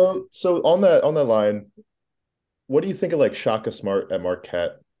that. So on that line, what do you think of like Shaka Smart at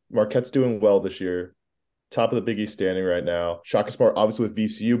Marquette? Marquette's doing well this year, top of the Big East standing right now. Shaka Smart, obviously with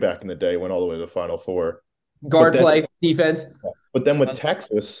VCU back in the day, went all the way to the Final Four. Guard play, defense. But then with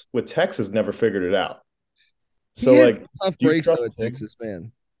Texas never figured it out. So like tough breaks though at Texas,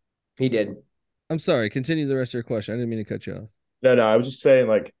 man. He did. I'm sorry. Continue the rest of your question. I didn't mean to cut you off. No, I was just saying,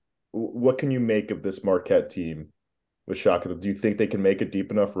 like, what can you make of this Marquette team with Shaka? Do you think they can make a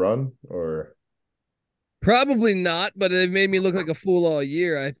deep enough run, or? Probably not, but they've made me look like a fool all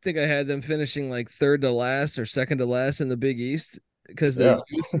year. I think I had them finishing like third to last or second to last in the Big East because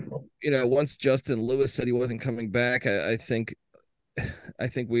once Justin Lewis said he wasn't coming back, I think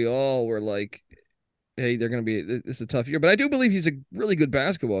we all were like, hey, this is a tough year. But I do believe he's a really good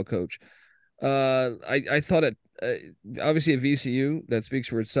basketball coach. I thought obviously at VCU, that speaks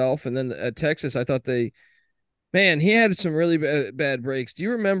for itself. And then at Texas, I thought he had some really bad breaks. Do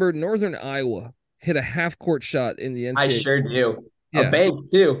you remember Northern Iowa hit a half-court shot in the NCAA? I sure do. Yeah. A bank,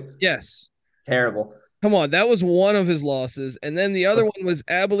 too. Yes. Terrible. Come on, that was one of his losses. And then the other one was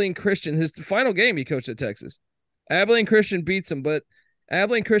Abilene Christian, his final game he coached at Texas. Abilene Christian beats him, but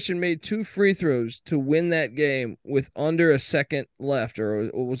Abilene Christian made 2 free throws to win that game with under a second left, or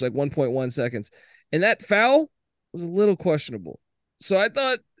it was like 1.1 seconds. And that foul was a little questionable. So I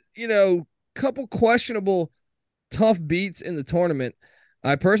thought, couple questionable tough beats in the tournament.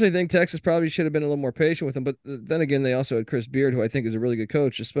 I personally think Texas probably should have been a little more patient with him, but then again, they also had Chris Beard, who I think is a really good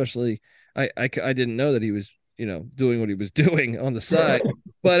coach, especially I didn't know that he was, doing what he was doing on the side.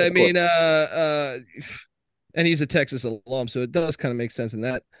 But I mean, and he's a Texas alum, so it does kind of make sense in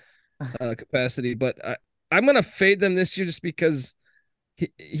that capacity. But I'm going to fade them this year just because he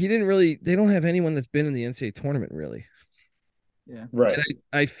didn't really – they don't have anyone that's been in the NCAA tournament really. Yeah. Right. And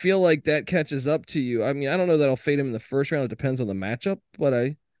I feel like that catches up to you. I mean, I don't know that I'll fade him in the first round. It depends on the matchup, but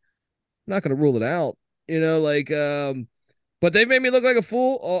I'm not going to rule it out. But they've made me look like a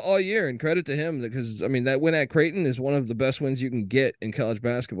fool all year, and credit to him because I mean that win at Creighton is one of the best wins you can get in college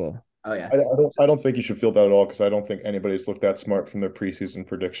basketball. Oh yeah. I don't think you should feel bad at all because I don't think anybody's looked that smart from their preseason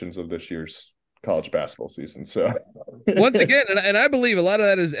predictions of this year's college basketball season. So Once again, and I believe a lot of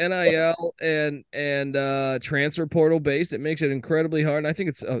that is NIL and transfer portal based. It makes it incredibly hard, and I think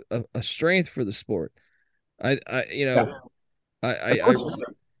it's a strength for the sport. I you know Yeah. I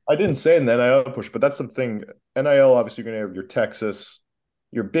I didn't say in the NIL push, but that's something. NIL, obviously, you're going to have your Texas,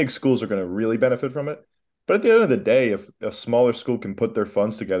 your big schools are going to really benefit from it. But at the end of the day, if a smaller school can put their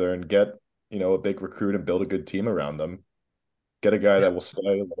funds together and get, a big recruit and build a good team around them, get a guy that will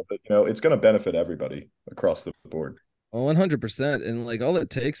stay a little bit, it's going to benefit everybody across the board. 100%, and like all it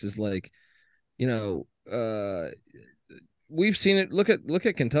takes is like, you know, we've seen it. Look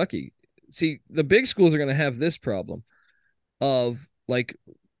at Kentucky. See, the big schools are going to have this problem of like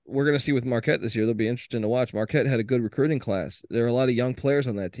we're going to see with Marquette this year. They'll be interesting to watch. Marquette had a good recruiting class. There are a lot of young players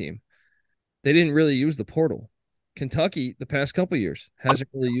on that team. They didn't really use the portal. Kentucky, the past couple of years, hasn't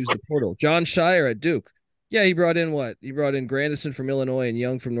really used the portal. John Shire at Duke. Yeah, he brought in what? He brought in Grandison from Illinois and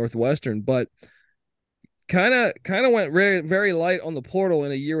Young from Northwestern, but kind of went very, very light on the portal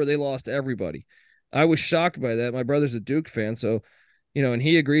in a year where they lost everybody. I was shocked by that. My brother's a Duke fan, so and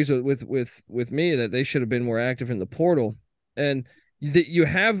he agrees with me that they should have been more active in the portal. And you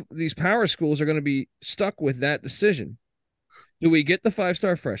have these power schools are going to be stuck with that decision. Do we get the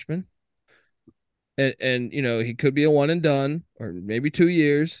 5-star freshman? And he could be a one and done or maybe 2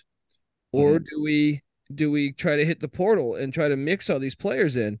 years, or do we try to hit the portal and try to mix all these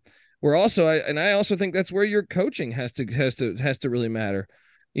players in? We're also I also think that's where your coaching has to really matter,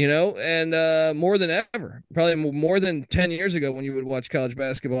 and more than ever, probably more than 10 years ago when you would watch college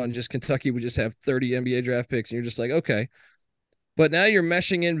basketball and just Kentucky would just have 30 NBA draft picks and you're just like, okay. But now you're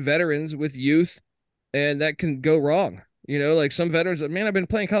meshing in veterans with youth, and that can go wrong. Like some veterans, man, I've been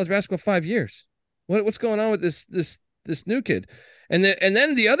playing college basketball 5 years. What's going on with this new kid? And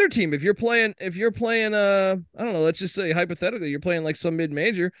then the other team, if you're playing, I don't know, let's just say hypothetically, you're playing like some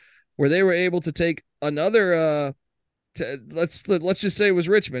mid-major where they were able to take another let's just say it was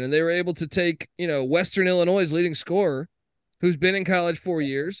Richmond, and they were able to take, Western Illinois' leading scorer who's been in college 4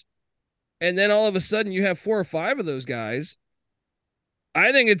 years, and then all of a sudden you have 4 or 5 of those guys.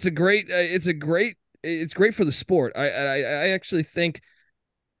 I think it's great for the sport. I actually think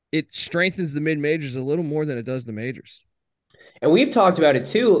it strengthens the mid-majors a little more than it does the majors. And we've talked about it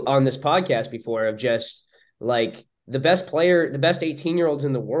too on this podcast before of just like the best 18-year-olds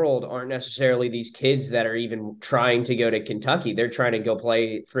in the world aren't necessarily these kids that are even trying to go to Kentucky. They're trying to go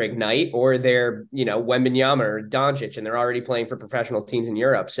play for Ignite, or they're, Wembanyama or Doncic, and they're already playing for professional teams in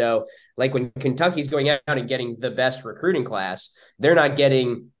Europe. So like when Kentucky's going out and getting the best recruiting class, they're not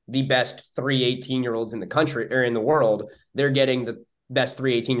getting the best 18-year-olds in the country or in the world. They're getting the best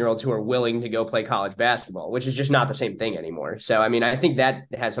 18-year-olds who are willing to go play college basketball, which is just not the same thing anymore. So, I mean, I think that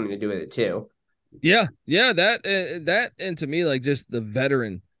has something to do with it too. Yeah, that, and to me, like just the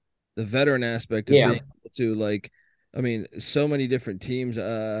veteran aspect of being able to, like, I mean, so many different teams.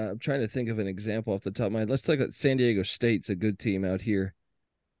 I'm trying to think of an example off the top of my head. Let's take San Diego State's a good team out here.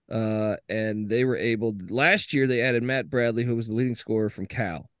 And they were able last year. They added Matt Bradley, who was the leading scorer from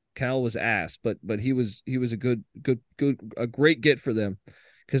Cal. Cal was ass, but he was a great get for them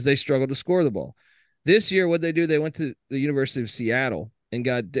because they struggled to score the ball. This year, what they do, they went to the University of Seattle and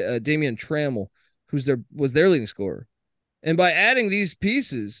got Damian Trammell, was their leading scorer. And by adding these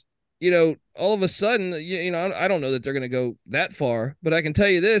pieces, all of a sudden, I don't know that they're going to go that far, but I can tell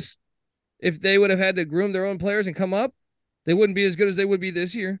you this: if they would have had to groom their own players and come up, they wouldn't be as good as they would be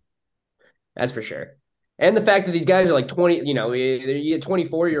this year. That's for sure. And the fact that these guys are like 20, you get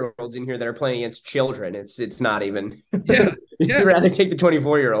 24-year-olds in here that are playing against children. It's not even. Yeah. You'd rather take the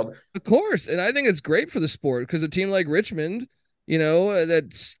 24-year-old. Of course. And I think it's great for the sport because a team like Richmond,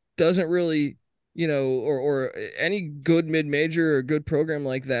 that doesn't really, or any good mid-major or good program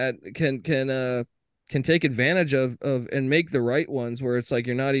like that can take advantage of and make the right ones where it's like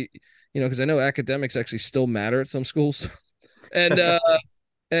you're not, because I know academics actually still matter at some schools. And,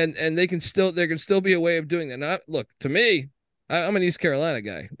 And there can still be a way of doing that. Not look to me, I'm an East Carolina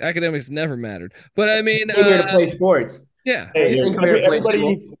guy. Academics never mattered, but I mean, here to play sports. Yeah, hey,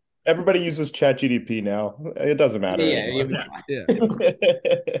 everybody uses ChatGPT now. It doesn't matter. Yeah.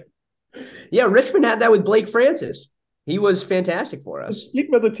 Yeah, Richmond had that with Blake Francis. He was fantastic for us.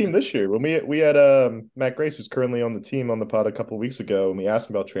 Speaking of the team this year, when we had Matt Grace, who's currently on the team on the pod a couple of weeks ago, and we asked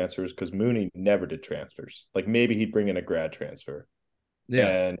him about transfers because Mooney never did transfers. Like maybe he'd bring in a grad transfer. Yeah.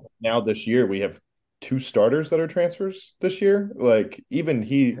 And now this year we have 2 starters that are transfers this year. Like even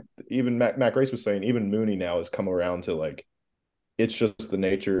Matt Grace was saying, even Mooney now has come around to like it's just the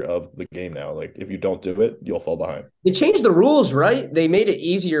nature of the game now. Like if you don't do it, you'll fall behind. They changed the rules, right? They made it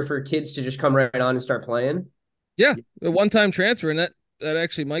easier for kids to just come right on and start playing. Yeah, a one-time transfer, and that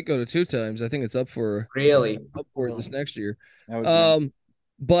actually might go to 2 times. I think it's up for this next year.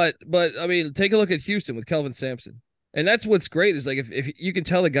 But I mean, take a look at Houston with Kelvin Sampson, and that's what's great is like if you can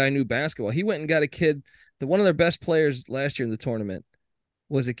tell the guy knew basketball. He went and got a kid. One of their best players last year in the tournament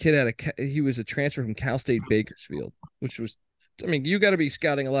was a kid he was a transfer from Cal State Bakersfield, which was, I mean, you got to be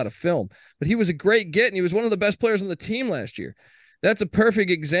scouting a lot of film, but he was a great get, and he was one of the best players on the team last year. That's a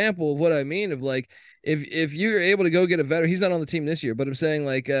perfect example of what I mean of like, if you're able to go get a veteran, he's not on the team this year, but I'm saying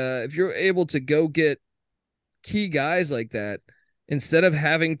like, if you're able to go get key guys like that, instead of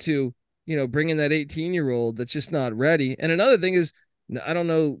having to, bring in that 18-year-old that's just not ready. And another thing is, I don't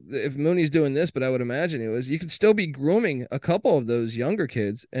know if Mooney's doing this, but I would imagine it was, you could still be grooming a couple of those younger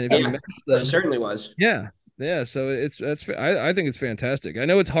kids. And if it certainly was. Yeah. Yeah. So I think it's fantastic. I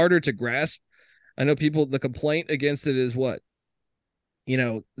know it's harder to grasp. I know the complaint against it is what?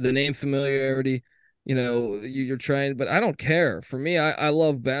 The name familiarity, you're trying, but I don't care. For me, I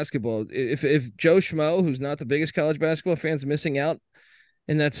love basketball. If Joe Schmo, who's not the biggest college basketball fan's missing out,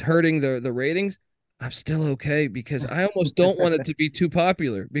 and that's hurting the ratings, I'm still okay because I almost don't want it to be too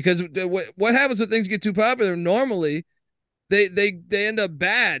popular. Because what happens when things get too popular? Normally, they end up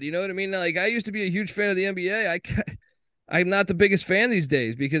bad. You know what I mean? Like I used to be a huge fan of the NBA. I'm not the biggest fan these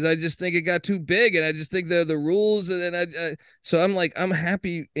days because I just think it got too big, and I just think the rules, and then so I'm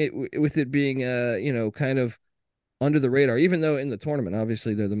happy with it being kind of under the radar, even though in the tournament,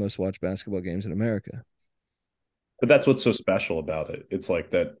 obviously they're the most watched basketball games in America. But that's what's so special about it. It's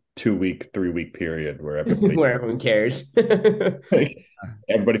like that 2-week, 3-week period where everyone cares. Like,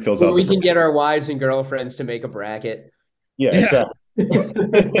 everybody fills out. We can get our wives and girlfriends to make a bracket. Yeah, exactly.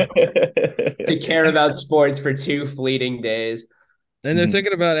 They care about sports for 2 fleeting days. And they're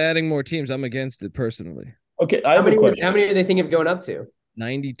thinking about adding more teams. I'm against it personally. Okay, I have a question. How many are they thinking of going up to?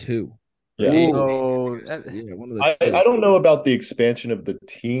 92. Yeah. I don't know about the expansion of the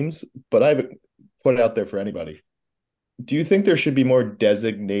teams, but I've put it out there for anybody. Do you think there should be more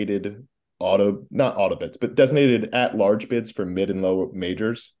designated not auto bids, but designated at-large bids for mid and low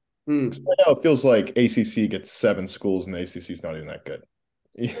majors? Right now it feels like ACC gets 7 schools and the ACC is not even that good,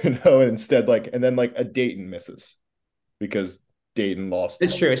 instead and then like a Dayton misses because Dayton lost.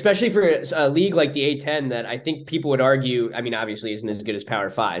 It's true, especially for a league like the A10 that I think people would argue, I mean, obviously isn't as good as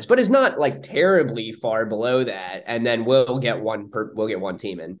Power Fives, but is not like terribly far below that. And then we'll get one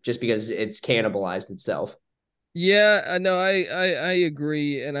team in just because it's cannibalized itself. Yeah, no, I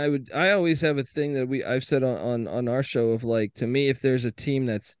agree, and I always have a thing that I've said on our show of like, to me, if there's a team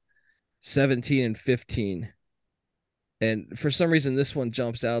that's 17-15, and for some reason this one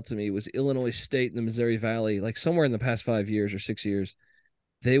jumps out to me, was Illinois State in the Missouri Valley, like somewhere in the past 5 years or 6 years,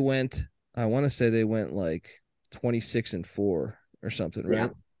 I want to say they went like 26-4 or something, right? Yeah.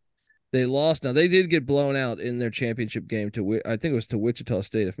 They lost. Now they did get blown out in their championship game I think it was to Wichita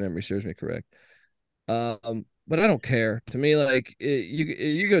State, if memory serves me correct. But I don't care. To me, like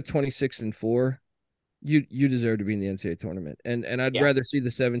you go 26-4, you deserve to be in the NCAA tournament, and I'd rather see the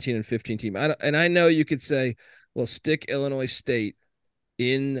 17-15 team. I know you could say, well, stick Illinois State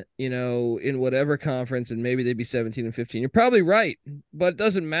in whatever conference, and maybe they'd be 17-15. You're probably right, but it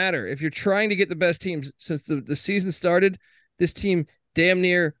doesn't matter if you're trying to get the best teams. Since the season started, this team damn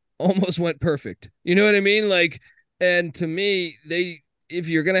near almost went perfect. You know what I mean? Like, and to me, if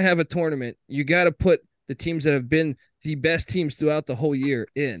you're gonna have a tournament, you got to put the teams that have been the best teams throughout the whole year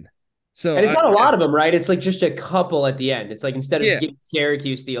in. So and it's not a lot of them, right? It's like just a couple at the end. It's like instead of just giving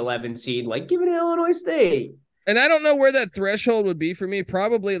Syracuse the 11 seed, like give it to Illinois State. And I don't know where that threshold would be for me.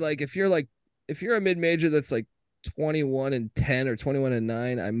 Probably like if you're a mid-major that's like 21-10 or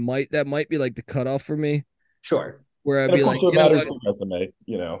 21-9, that might be like the cutoff for me. Sure. Where I'd be like, resume,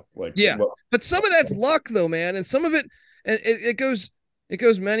 But some of that's luck though, man, and some of it, and it goes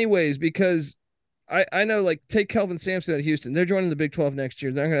many ways because I know, like, take Kelvin Sampson at Houston. They're joining the Big 12 next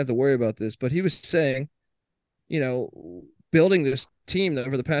year. They're not going to have to worry about this. But he was saying, building this team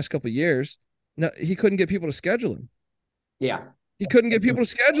over the past couple of years, he couldn't get people to schedule him. Yeah. He couldn't get people to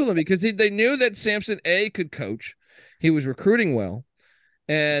schedule him because they knew that Sampson, could coach. He was recruiting well.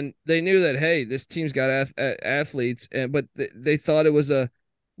 And they knew that, hey, this team's got athletes, but they thought it was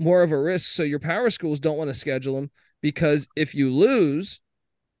more of a risk. So your power schools don't want to schedule him. because if you lose,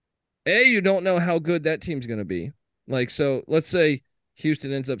 you don't know how good that team's going to be. Like, so let's say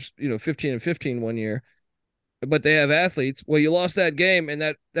Houston ends up, 15-15 one year, but they have athletes. Well, you lost that game, and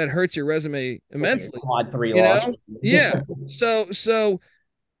that hurts your resume immensely. Quad 3 loss. Yeah. So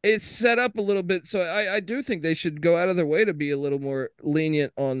it's set up a little bit. So I do think they should go out of their way to be a little more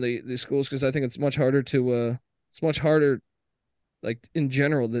lenient on the schools, because I think it's much harder like in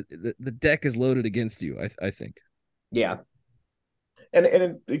general, the deck is loaded against you, I think. Yeah.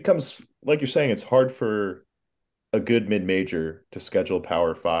 And it comes, like you're saying, it's hard for a good mid-major to schedule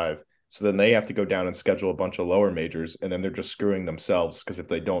Power Five. So then they have to go down and schedule a bunch of lower majors, and then they're just screwing themselves, because if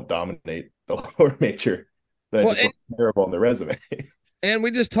they don't dominate the lower major, then it just looks terrible on the resume. And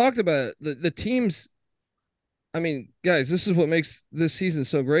we just talked about it. The teams. I mean, guys, this is what makes this season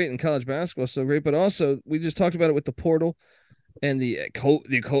so great and college basketball so great. But also, we just talked about it with the portal and the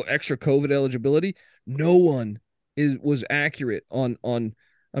extra COVID eligibility. No one was accurate on.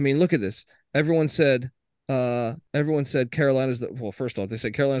 I mean, look at this. Everyone said Carolina's first off, they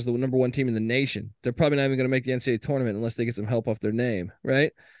said Carolina's the number one team in the nation. They're probably not even going to make the NCAA tournament unless they get some help off their name,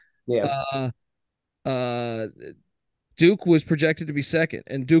 right? Yeah. Duke was projected to be second,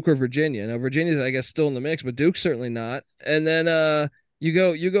 and Duke or Virginia. Now Virginia's, I guess, still in the mix, but Duke's certainly not. And then you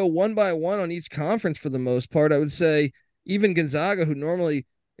go one by one on each conference for the most part. I would say even Gonzaga, who normally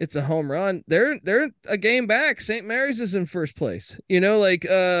it's a home run, they're a game back. St. Mary's is in first place.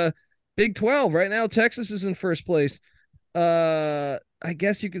 Big 12 right now. Texas is in first place. I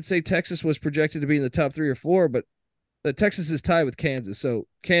guess you could say Texas was projected to be in the top 3 or 4, but Texas is tied with Kansas, so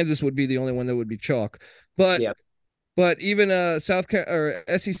Kansas would be the only one that would be chalk. But yeah. But even SEC,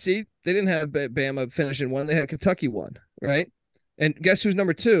 they didn't have Bama finishing one. They had Kentucky one, right? And guess who's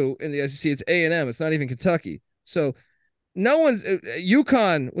number 2 in the SEC? It's A&M. It's not even Kentucky. So no one's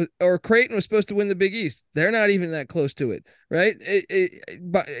UConn or Creighton was supposed to win the Big East. They're not even that close to it, right?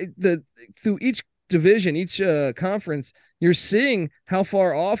 Through each division, each conference, you're seeing how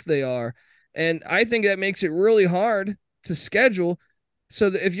far off they are, and I think that makes it really hard to schedule. So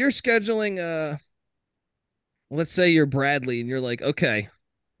that if you're scheduling, let's say you're Bradley, and you're like, okay,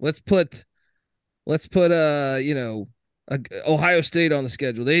 let's put Ohio State on the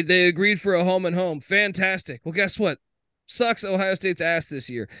schedule. They agreed for a home and home. Fantastic. Well, guess what? Sucks Ohio State's ass this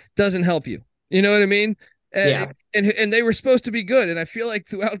year. Doesn't help you. You know what I mean? And, yeah. and they were supposed to be good. And I feel like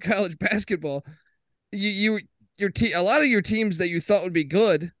throughout college basketball, your team, a lot of your teams that you thought would be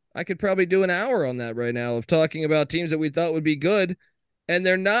good, I could probably do an hour on that right now of talking about teams that we thought would be good, and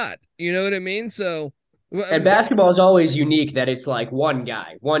they're not. You know what I mean? So. And basketball is always unique that it's like one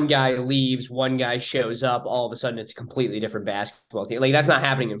guy leaves, one guy shows up, all of a sudden it's a completely different basketball team. Like that's not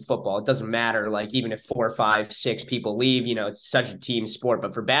happening in football. It doesn't matter. Like even if 4, 5, 6 people leave, it's such a team sport.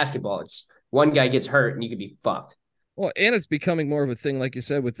 But for basketball, it's one guy gets hurt and you could be fucked. Well, and it's becoming more of a thing, like you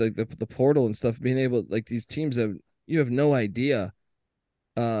said, with the portal and stuff, being able, like these teams you have no idea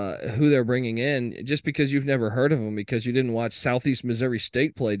who they're bringing in. Just because you've never heard of them because you didn't watch Southeast Missouri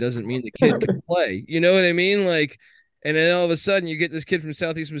State play doesn't mean the kid can play. You know what I mean? Like, and then all of a sudden you get this kid from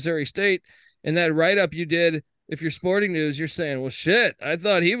Southeast Missouri State, and that write-up you did, if you're Sporting News, you're saying, well, shit, I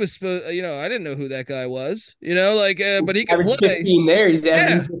thought he was supposed, I didn't know who that guy was, but he can play. 15 there, he's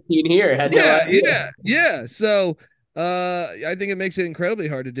averaging 15 here. Yeah. So I think it makes it incredibly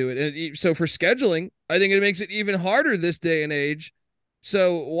hard to do it. And so for scheduling, I think it makes it even harder this day and age.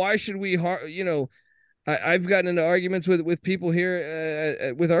 So why should we, I've gotten into arguments with people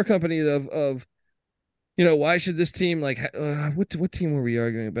here with our company of why should this team, like, what team were we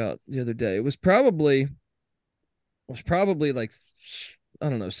arguing about the other day? It was probably like, I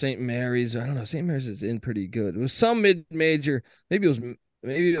don't know, St. Mary's. I don't know. St. Mary's is in pretty good. It was some mid-major. Maybe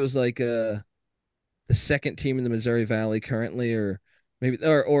it was like the second team in the Missouri Valley currently, or maybe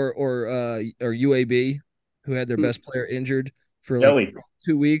or UAB, who had their best player injured for like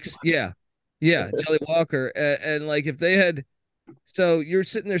 2 weeks. Yeah. Jelly Walker. And like, if they had, so you're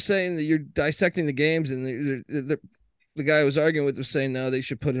sitting there saying that you're dissecting the games, and the guy I was arguing with was saying, no, they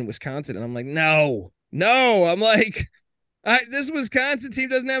should put in Wisconsin. And I'm like, no, I'm like, this Wisconsin team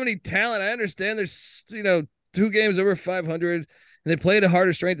doesn't have any talent. I understand there's, 2 games over 500 and they played a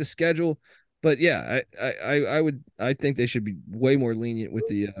harder strength of schedule, but yeah, I think they should be way more lenient with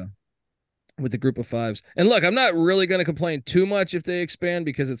the group of 5s. And look, I'm not really going to complain too much if they expand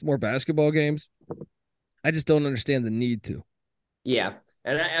because it's more basketball games. I just don't understand the need to. Yeah.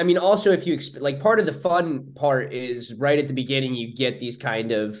 And I mean, also, if you like, part of the fun part is right at the beginning, you get these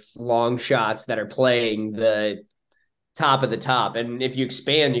kind of long shots that are playing the top of the top. And if you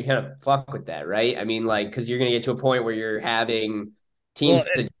expand, you kind of fuck with that, right? I mean, like, because you're going to get to a point where you're having teams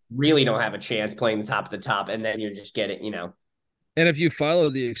really don't have a chance playing the top of the top, and then you're just getting, And if you follow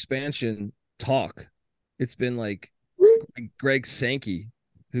the expansion talk, it's been like Greg Sankey,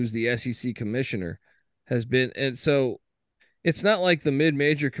 who's the SEC commissioner, has been, and so it's not like the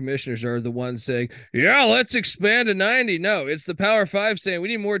mid-major commissioners are the ones saying, "Yeah, let's expand to 90." No, it's the Power Five saying we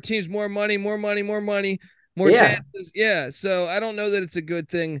need more teams, more money, more money, more money, more chances. Yeah, so I don't know that it's a good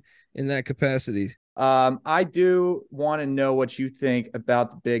thing in that capacity. I do want to know what you think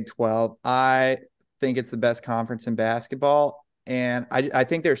about the Big 12. I think it's the best conference in basketball, and I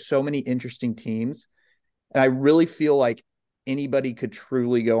think there's so many interesting teams, and I really feel like anybody could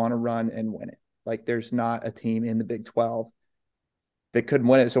truly go on a run and win it. Like there's not a team in the Big 12 that couldn't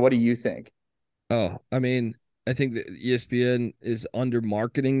win it. So what do you think? Oh, I mean, I think that ESPN is under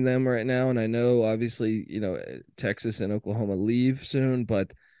marketing them right now, and I know obviously, Texas and Oklahoma leave soon,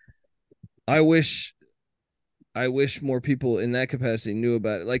 but I wish more people in that capacity knew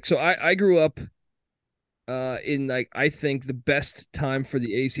about it. Like, so I grew up in like I think the best time for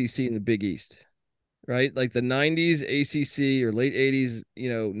the ACC in the Big East, right? Like the 90s ACC or late 80s,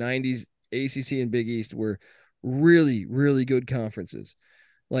 90s ACC and Big East were really, really good conferences.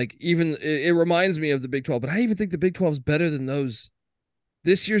 Like even it reminds me of the Big 12, but I even think the Big 12 is better than those.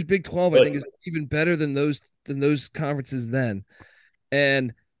 This year's Big 12, I think, is even better than those conferences then.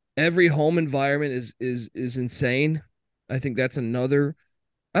 And every home environment is insane. I think that's another.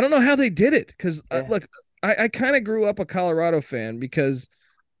 I don't know how they did it because look, I kind of grew up a Colorado fan because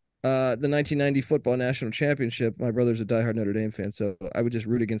the 1990 football national championship. My brother's a diehard Notre Dame fan, so I would just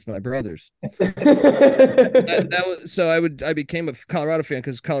root against my brothers. I became a Colorado fan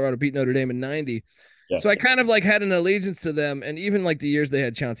because Colorado beat Notre Dame in '90. Yeah. So I kind of like had an allegiance to them, and even like the years they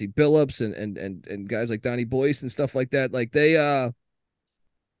had Chauncey Billups and guys like Donnie Boyce and stuff like that. Like they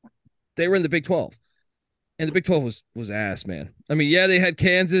were in the Big 12, and the Big 12 was ass, man. I mean, yeah, they had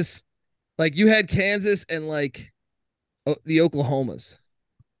Kansas, like you had Kansas and like the Oklahomas.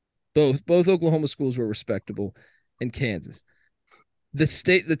 Both Oklahoma schools were respectable, and Kansas.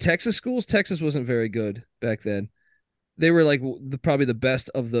 The Texas schools, Texas wasn't very good back then. They were like probably the best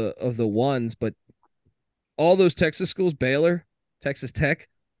of the ones, but all those Texas schools, Baylor, Texas Tech,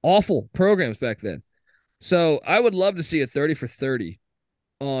 awful programs back then. So I would love to see a 30 for 30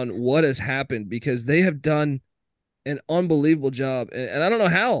 on what has happened because they have done an unbelievable job. And I don't know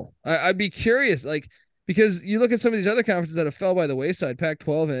how. I'd be curious, like, because you look at some of these other conferences that have fell by the wayside,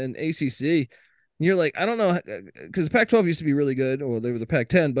 Pac-12 and ACC, and you're like, I don't know, because Pac-12 used to be really good, or they were the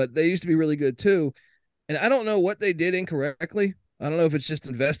Pac-10, but they used to be really good too. And I don't know what they did incorrectly. I don't know if it's just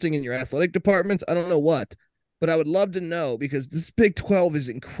investing in your athletic departments. I don't know what, but I would love to know because this Big 12 is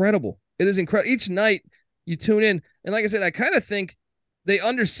incredible. It is incredible. Each night you tune in, and like I said, I kind of think they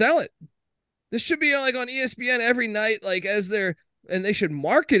undersell it. This should be like on ESPN every night, like and they should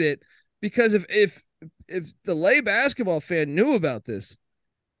market it because if the lay basketball fan knew about this,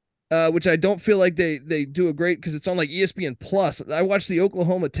 which I don't feel like they do a great because it's on like ESPN Plus. I watched the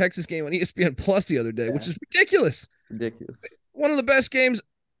Oklahoma Texas game on ESPN Plus the other day, which is ridiculous. Ridiculous. One of the best games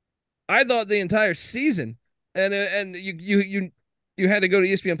I thought the entire season, and you had to go to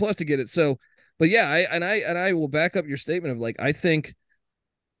ESPN Plus to get it. So, but yeah, I will back up your statement of like I think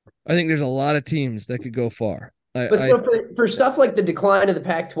there's a lot of teams that could go far. For stuff like the decline of the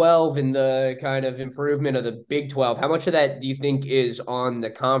Pac-12 and the kind of improvement of the Big 12, how much of that do you think is on the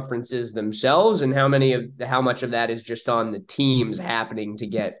conferences themselves, and how much of that is just on the teams happening to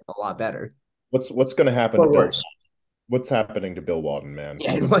get a lot better? What's going to happen to Bill? What's happening to Bill Walton, man?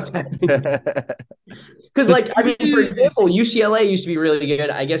 Yeah, what's happening? Because, like, I mean, for example, UCLA used to be really good.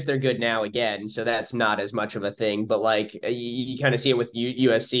 I guess they're good now again, so that's not as much of a thing. But like, you kind of see it with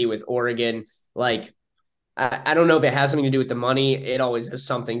USC, with Oregon, like. I don't know if it has something to do with the money. It always has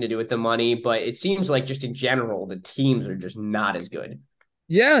something to do with the money, but it seems like just in general, the teams are just not as good.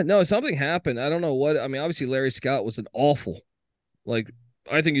 Yeah, no, something happened. I don't know what. I mean, obviously Larry Scott was an awful, like,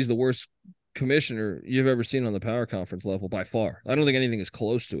 I think he's the worst commissioner you've ever seen on the power conference level by far. I don't think anything is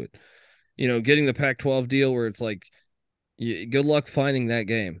close to it. Getting the Pac-12 deal where it's like, good luck finding that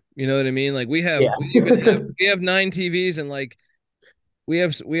game. You know what I mean? Like we have 9 TVs and like we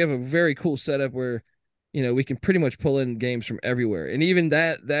have a very cool setup where we can pretty much pull in games from everywhere. And even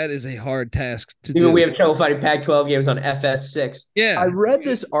that is a hard task to do. We have trouble finding Pac-12 games on FS6. Yeah. I read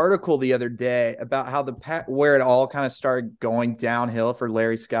this article the other day about how where it all kind of started going downhill for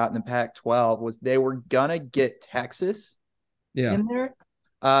Larry Scott and the Pac-12 was they were going to get Texas in there.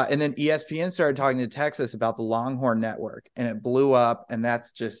 And then ESPN started talking to Texas about the Longhorn Network, and it blew up, and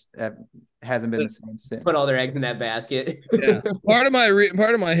that's just hasn't been the same since. Put all their eggs in that basket. Yeah, part of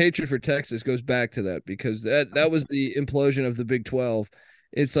my hatred for Texas goes back to that because that was the implosion of the Big 12,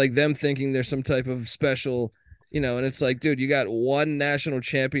 it's like them thinking there's some type of special, and it's like, dude, you got one national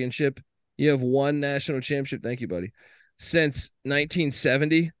championship. You have one national championship. Thank you, buddy. Since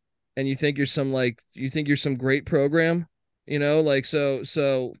 1970, and you think you're some great program, uh,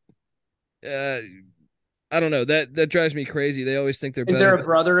 I don't know. That drives me crazy. They always think they're Is better. there a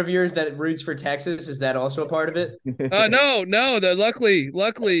brother of yours that roots for Texas? Is that also a part of it? No.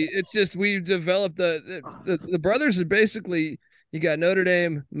 Luckily, it's just we've developed the brothers are basically, you got Notre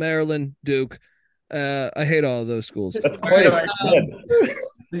Dame, Maryland, Duke. I hate all of those schools. That's quite a spread.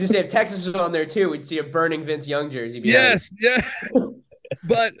 Let's just say if Texas was on there too, we'd see a burning Vince Young jersey. Yes, yeah.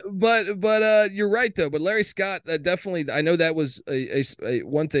 But you're right though. But Larry Scott, definitely, I know that was a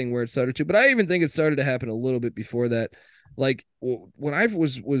one thing where it started to, but I even think it started to happen a little bit before that. Like when I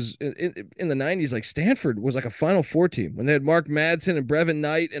was in the 90s, like Stanford was like a Final Four team when they had Mark Madsen and Brevin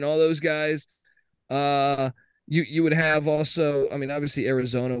Knight and all those guys. You would have also, I mean, obviously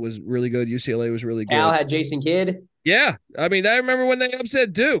Arizona was really good. UCLA was really good. Cal had Jason Kidd. Yeah, I mean, I remember when they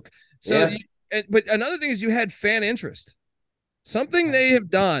upset Duke. So, but another thing is you had fan interest. Something they have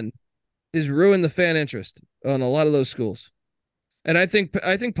done is ruin the fan interest on a lot of those schools, and I think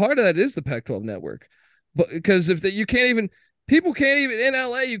part of that is the Pac-12 network, but because you can't even, people can't even in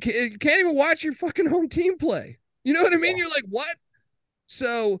LA, you can't even watch your fucking home team play. You know what I mean? You're like, what?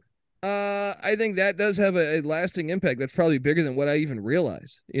 So, I think that does have a lasting impact. That's probably bigger than what I even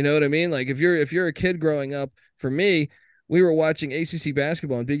realized. You know what I mean? Like if you're a kid growing up, for me, we were watching ACC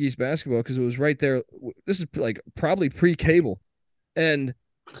basketball and Big East basketball because it was right there. This is like probably pre-cable. And,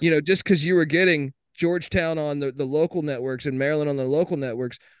 just because you were getting Georgetown on the local networks and Maryland on the local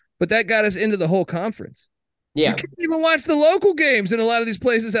networks, but that got us into the whole conference. Yeah. You can't even watch the local games in a lot of these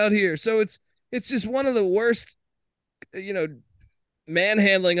places out here. So it's just one of the worst,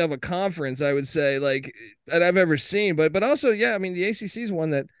 manhandling of a conference, I would say, like, that I've ever seen. But also, yeah, I mean, the ACC is one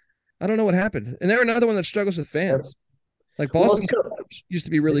that I don't know what happened. And they're another one that struggles with fans. Like Boston used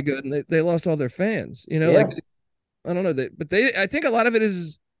to be really good, and they lost all their fans. Like, I don't know but I think a lot of it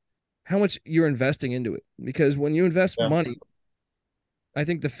is how much you're investing into it, because when you invest money, I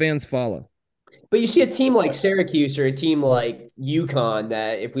think the fans follow. But you see a team like Syracuse or a team like UConn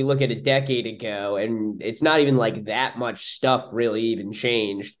that if we look at a decade ago, and it's not even like that much stuff really even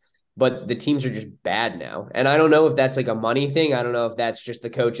changed, but the teams are just bad now. And I don't know if that's like a money thing. I don't know if that's just the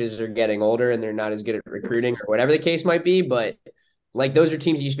coaches are getting older and they're not as good at recruiting or whatever the case might be, but like those are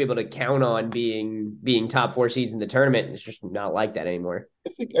teams you used to be able to count on being top 4 seeds in the tournament. And it's just not like that anymore.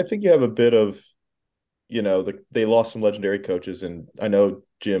 I think you have a bit of, they lost some legendary coaches, and I know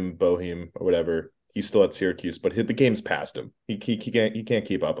Jim Boeheim or whatever, he's still at Syracuse, but the game's past him. He can't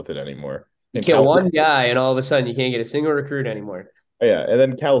keep up with it anymore. You kill one guy, and all of a sudden you can't get a single recruit anymore. Yeah, and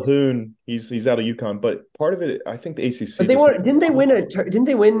then Calhoun, he's out of UConn, but part of it, I think the ACC. But didn't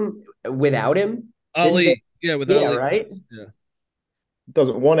they win without him? Ali, with Ali, right? Yeah.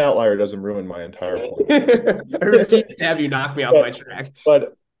 One outlier doesn't ruin my entire point. I refuse to have you knock me off my track.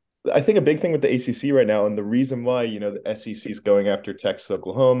 But I think a big thing with the ACC right now, and the reason why the SEC is going after Texas,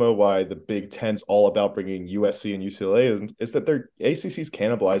 Oklahoma, why the Big Ten's all about bringing USC and UCLA is that their ACC is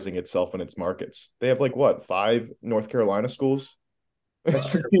cannibalizing itself in its markets. They have 5 North Carolina schools. That's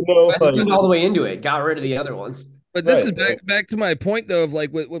true. All the way into it, got rid of the other ones. But this is back to my point though of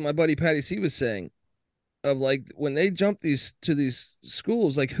like what my buddy Patty C was saying. Of like when they jumped these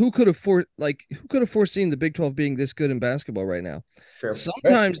schools, like who could have foreseen the Big 12 being this good in basketball right now? Sure.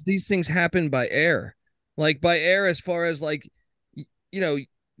 Sometimes these things happen by air, as far as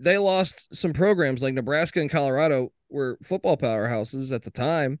they lost some programs like Nebraska and Colorado were football powerhouses at the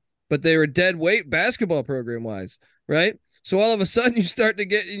time, but they were dead weight basketball program wise, right? So all of a sudden you start to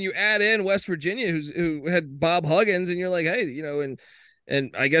get and you add in West Virginia who had Bob Huggins, and you're like, hey,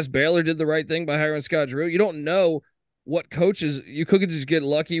 and I guess Baylor did the right thing by hiring Scott Drew. You don't know what coaches you could just get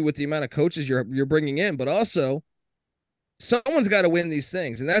lucky with the amount of coaches you're bringing in, but also someone's got to win these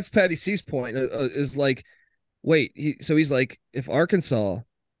things, and that's Patty C's point. Is like, wait, he's like, if Oklahoma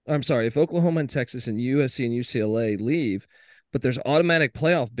and Texas and USC and UCLA leave, but there's automatic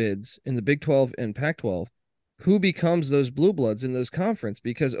playoff bids in the Big 12 and Pac-12. Who becomes those blue bloods in those conference?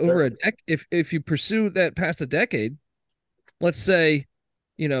 Because over if you pursue that past a decade, let's say,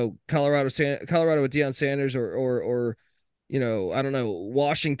 Colorado with Deion Sanders or I don't know,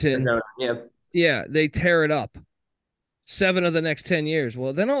 Washington. Yeah, they tear it up 7 of the next 10 years.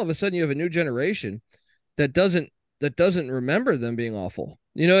 Well, then all of a sudden you have a new generation that doesn't remember them being awful.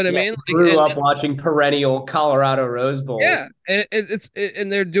 You know what I mean? Grew up watching perennial Colorado Rose Bowls. Yeah,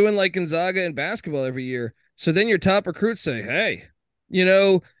 and they're doing like Gonzaga in basketball every year. So then your top recruits say, hey,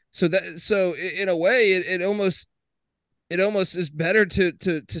 so in a way it almost it almost is better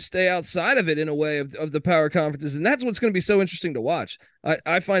to stay outside of it in a way of the power conferences. And that's what's going to be so interesting to watch.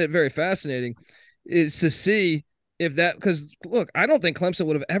 I find it very fascinating is to see if that, because look, I don't think Clemson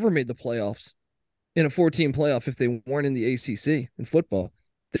would have ever made the playoffs in a 14 playoff if they weren't in the ACC in football.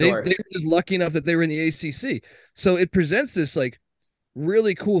 They were just lucky enough that they were in the ACC. So it presents this like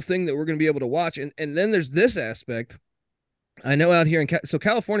really cool thing that we're going to be able to watch. And then there's this aspect. I know out here so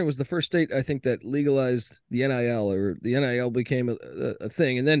California was the first state I think that legalized the NIL, or the NIL became a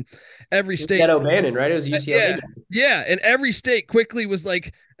thing, and then every state O'Bannon, right? It was UCLA. Yeah, and every state quickly was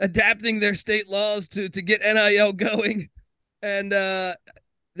like adapting their state laws to get NIL going, and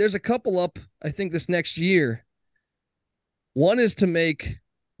there's a couple up I think this next year. One is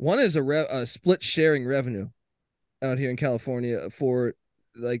a split sharing revenue out here in California for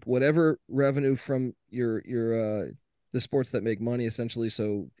like whatever revenue from your the sports that make money, essentially.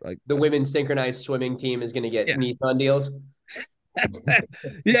 So like the women's synchronized swimming team is going to get Nissan deals.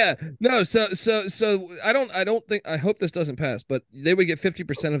 Yeah, no. So I hope this doesn't pass, but they would get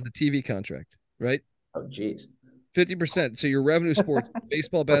 50% of the TV contract, right? Oh, geez. 50%. So your revenue sports,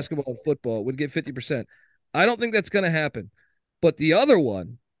 baseball, basketball, and football would get 50%. I don't think that's going to happen. But the other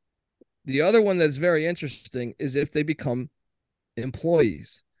one that's very interesting is if they become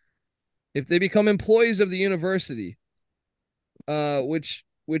employees. If they become employees of the university, which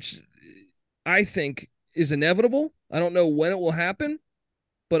I think is inevitable. I don't know when it will happen,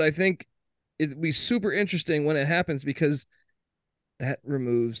 but I think it'd be super interesting when it happens because that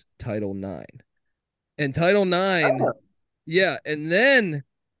removes Title IX. And Title IX, yeah, and then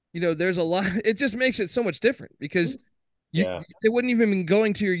there's a lot. It just makes it so much different because they wouldn't even be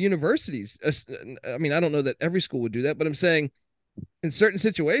going to your universities. I mean, I don't know that every school would do that, but I'm saying in certain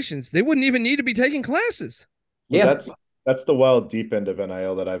situations they wouldn't even need to be taking classes. Yeah, that's the wild deep end of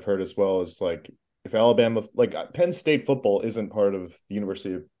NIL that I've heard as well. Is like if Alabama, like Penn State football isn't part of the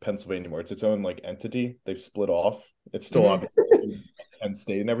University of Pennsylvania anymore. It's its own like entity. They've split off. It's still obviously Penn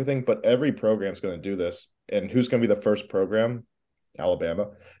State and everything, but every program's going to do this. And who's going to be the first program? Alabama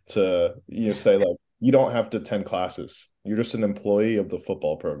to say like you don't have to attend classes. You're just an employee of the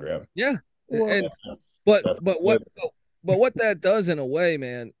football program. Yeah, but what that does in a way,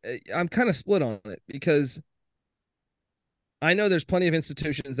 man, I'm kind of split on it because I know there's plenty of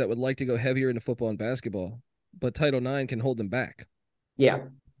institutions that would like to go heavier into football and basketball, but Title IX can hold them back. Yeah.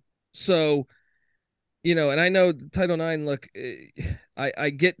 So, and I know Title IX, look,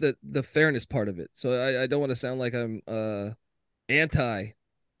 I get the fairness part of it. So I don't want to sound like I'm anti,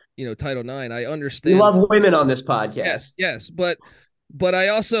 Title IX. I understand. We love women on this podcast. Yes. But I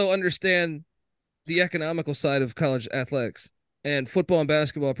also understand the economical side of college athletics, and football and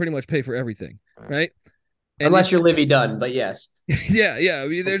basketball pretty much pay for everything, right? And unless you're Livy Dunn, but yes. Yeah. I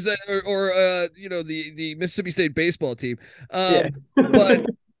mean, there's the Mississippi State baseball team. But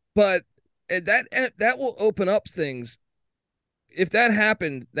that will open up things. If that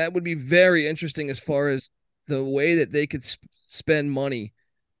happened, that would be very interesting as far as the way that they could spend money.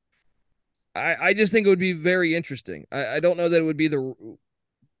 I just think it would be very interesting. I don't know that it would be the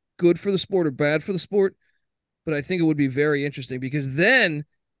good for the sport or bad for the sport, but I think it would be very interesting because then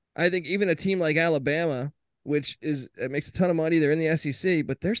I think even a team like Alabama, which makes a ton of money, they're in the SEC,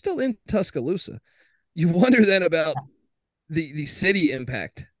 but they're still in Tuscaloosa. You wonder then about the city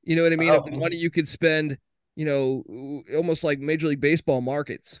impact. You know what I mean? Of the money you could spend, almost like Major League Baseball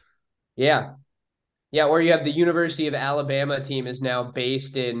markets. Yeah. Yeah, or you have the University of Alabama team is now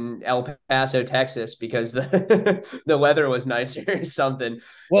based in El Paso, Texas, because the weather was nicer or something.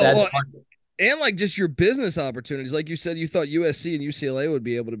 Well, and like just your business opportunities, like you said, you thought USC and UCLA would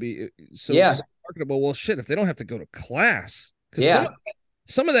be able to be so marketable. Well, shit, if they don't have to go to class, because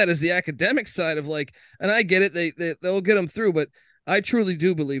some of that is the academic side of like, and I get it, they'll get them through, but I truly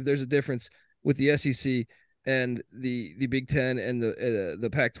do believe there's a difference with the SEC and the Big Ten and the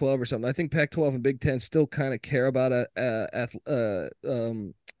Pac-12 or something. I think Pac-12 and Big Ten still kind of care about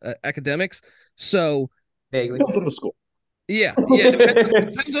academics. So depends on the school. Yeah,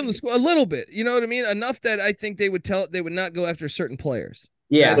 depends on the school a little bit. You know what I mean? Enough that I think they would not go after certain players.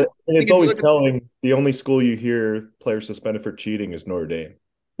 Yeah, and it's always telling. The only school you hear players suspended for cheating is Notre Dame.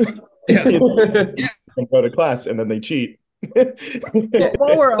 Yeah, and go to class and then they cheat. But if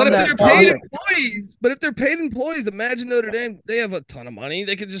they're paid employees, imagine Notre Dame. They have a ton of money.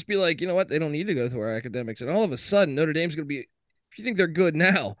 They could just be like, you know what? They don't need to go through our academics, and all of a sudden, Notre Dame's going to be. If you think they're good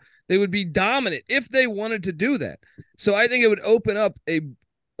now, they would be dominant if they wanted to do that. So I think it would open up and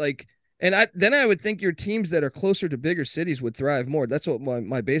I would think your teams that are closer to bigger cities would thrive more. That's what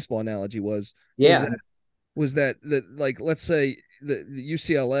my baseball analogy was. Yeah. Was that like, let's say the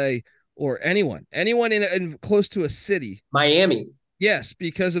UCLA or anyone in close to a city. Miami. Yes,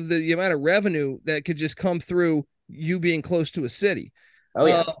 because of the amount of revenue that could just come through you being close to a city. Oh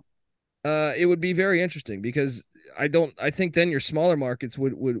yeah. It would be very interesting because I think then your smaller markets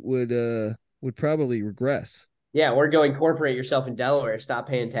would probably regress. Yeah, or go incorporate yourself in Delaware, stop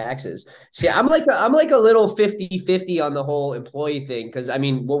paying taxes. See, I'm like a little 50-50 on the whole employee thing because I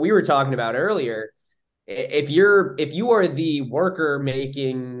mean, what we were talking about earlier, if you are the worker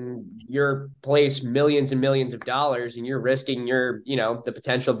making your place millions and millions of dollars and you're risking the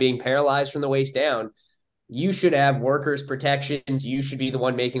potential of being paralyzed from the waist down, you should have workers protections. You should be the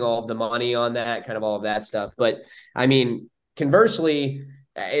one making all of the money on that, kind of all of that stuff. But I mean, conversely,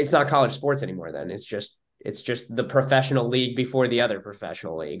 it's not college sports anymore then. It's just the professional league before the other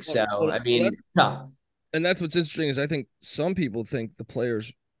professional league. So I mean, tough. And that's what's interesting is I think some people think the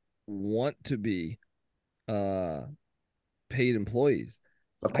players want to be paid employees.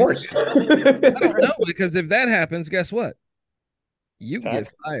 Of course. I don't know, because if that happens, guess what? You can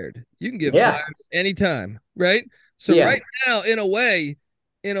get fired. You can get fired anytime, right? So right now, in a way,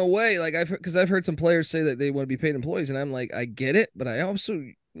 like I've heard some players say that they want to be paid employees, and I'm like, I get it, but I also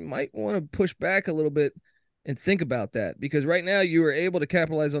might want to push back a little bit and think about that because right now you were able to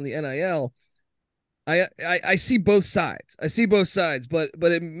capitalize on the NIL. I see both sides. But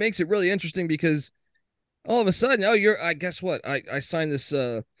it makes it really interesting because all of a sudden, I guess what? I signed this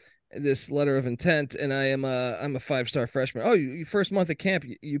letter of intent and I'm a 5-star freshman. Oh, you first month of camp,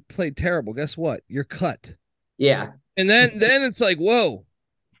 you played terrible. Guess what? You're cut. Yeah. And then it's like, whoa,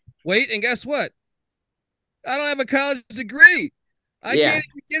 wait, and guess what? I don't have a college degree. I can't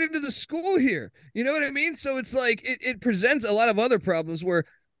even get into the school here. You know what I mean? So it's like it presents a lot of other problems where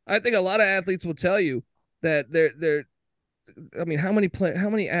I think a lot of athletes will tell you that they're I mean, how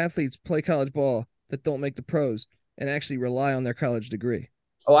many athletes play college ball that don't make the pros and actually rely on their college degree?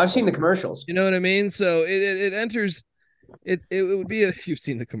 Oh, I've seen the commercials. You know what I mean? So it enters it would be you've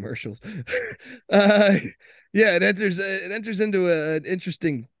seen the commercials. Yeah, it enters into an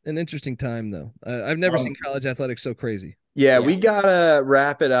interesting time though. I've never seen college athletics so crazy. Yeah, we gotta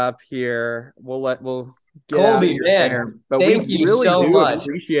wrap it up here. We'll get Colby, out of here, man, but thank we you really so do much.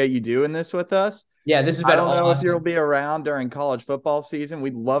 appreciate you doing this with us. Yeah, this has been I don't know if awesome. you'll be around during college football season.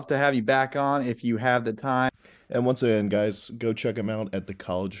 We'd love to have you back on if you have the time. And once again, guys, go check them out at the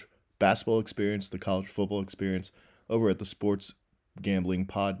college basketball experience, the college football experience over at the Sports Gambling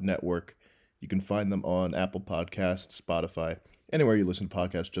Pod Network. You can find them on Apple Podcasts, Spotify, anywhere you listen to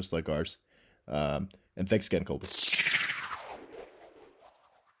podcasts just like ours. And thanks again, Colby.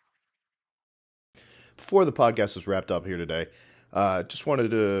 Before the podcast is wrapped up here today, just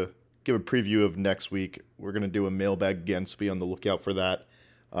wanted to give a preview of next week. We're going to do a mailbag again, so be on the lookout for that.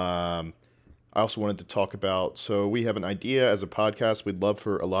 I also wanted to talk about, so we have an idea as a podcast. We'd love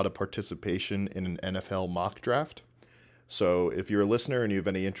for a lot of participation in an NFL mock draft. So if you're a listener and you have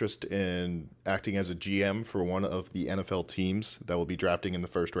any interest in acting as a GM for one of the NFL teams that will be drafting in the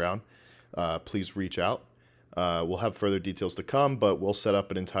first round, please reach out. We'll have further details to come, but we'll set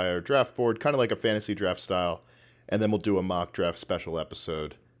up an entire draft board, kind of like a fantasy draft style, and then we'll do a mock draft special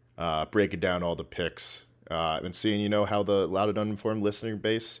episode, breaking down all the picks, and seeing, how the Loud and Uninformed listening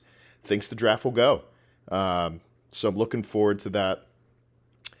base thinks the draft will go. So I'm looking forward to that.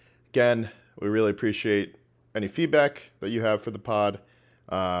 Again, we really appreciate any feedback that you have for the pod.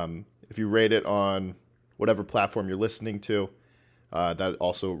 If you rate it on whatever platform you're listening to, that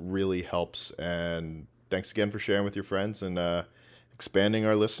also really helps. And thanks again for sharing with your friends and expanding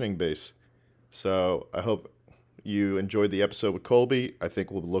our listening base. So I hope you enjoyed the episode with Colby. I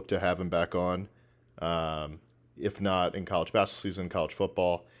think we'll look to have him back on, if not in college basketball season, college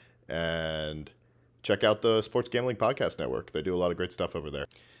football. And check out the Sports Gambling Podcast Network. They do a lot of great stuff over there.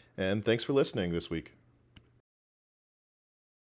 And thanks for listening this week.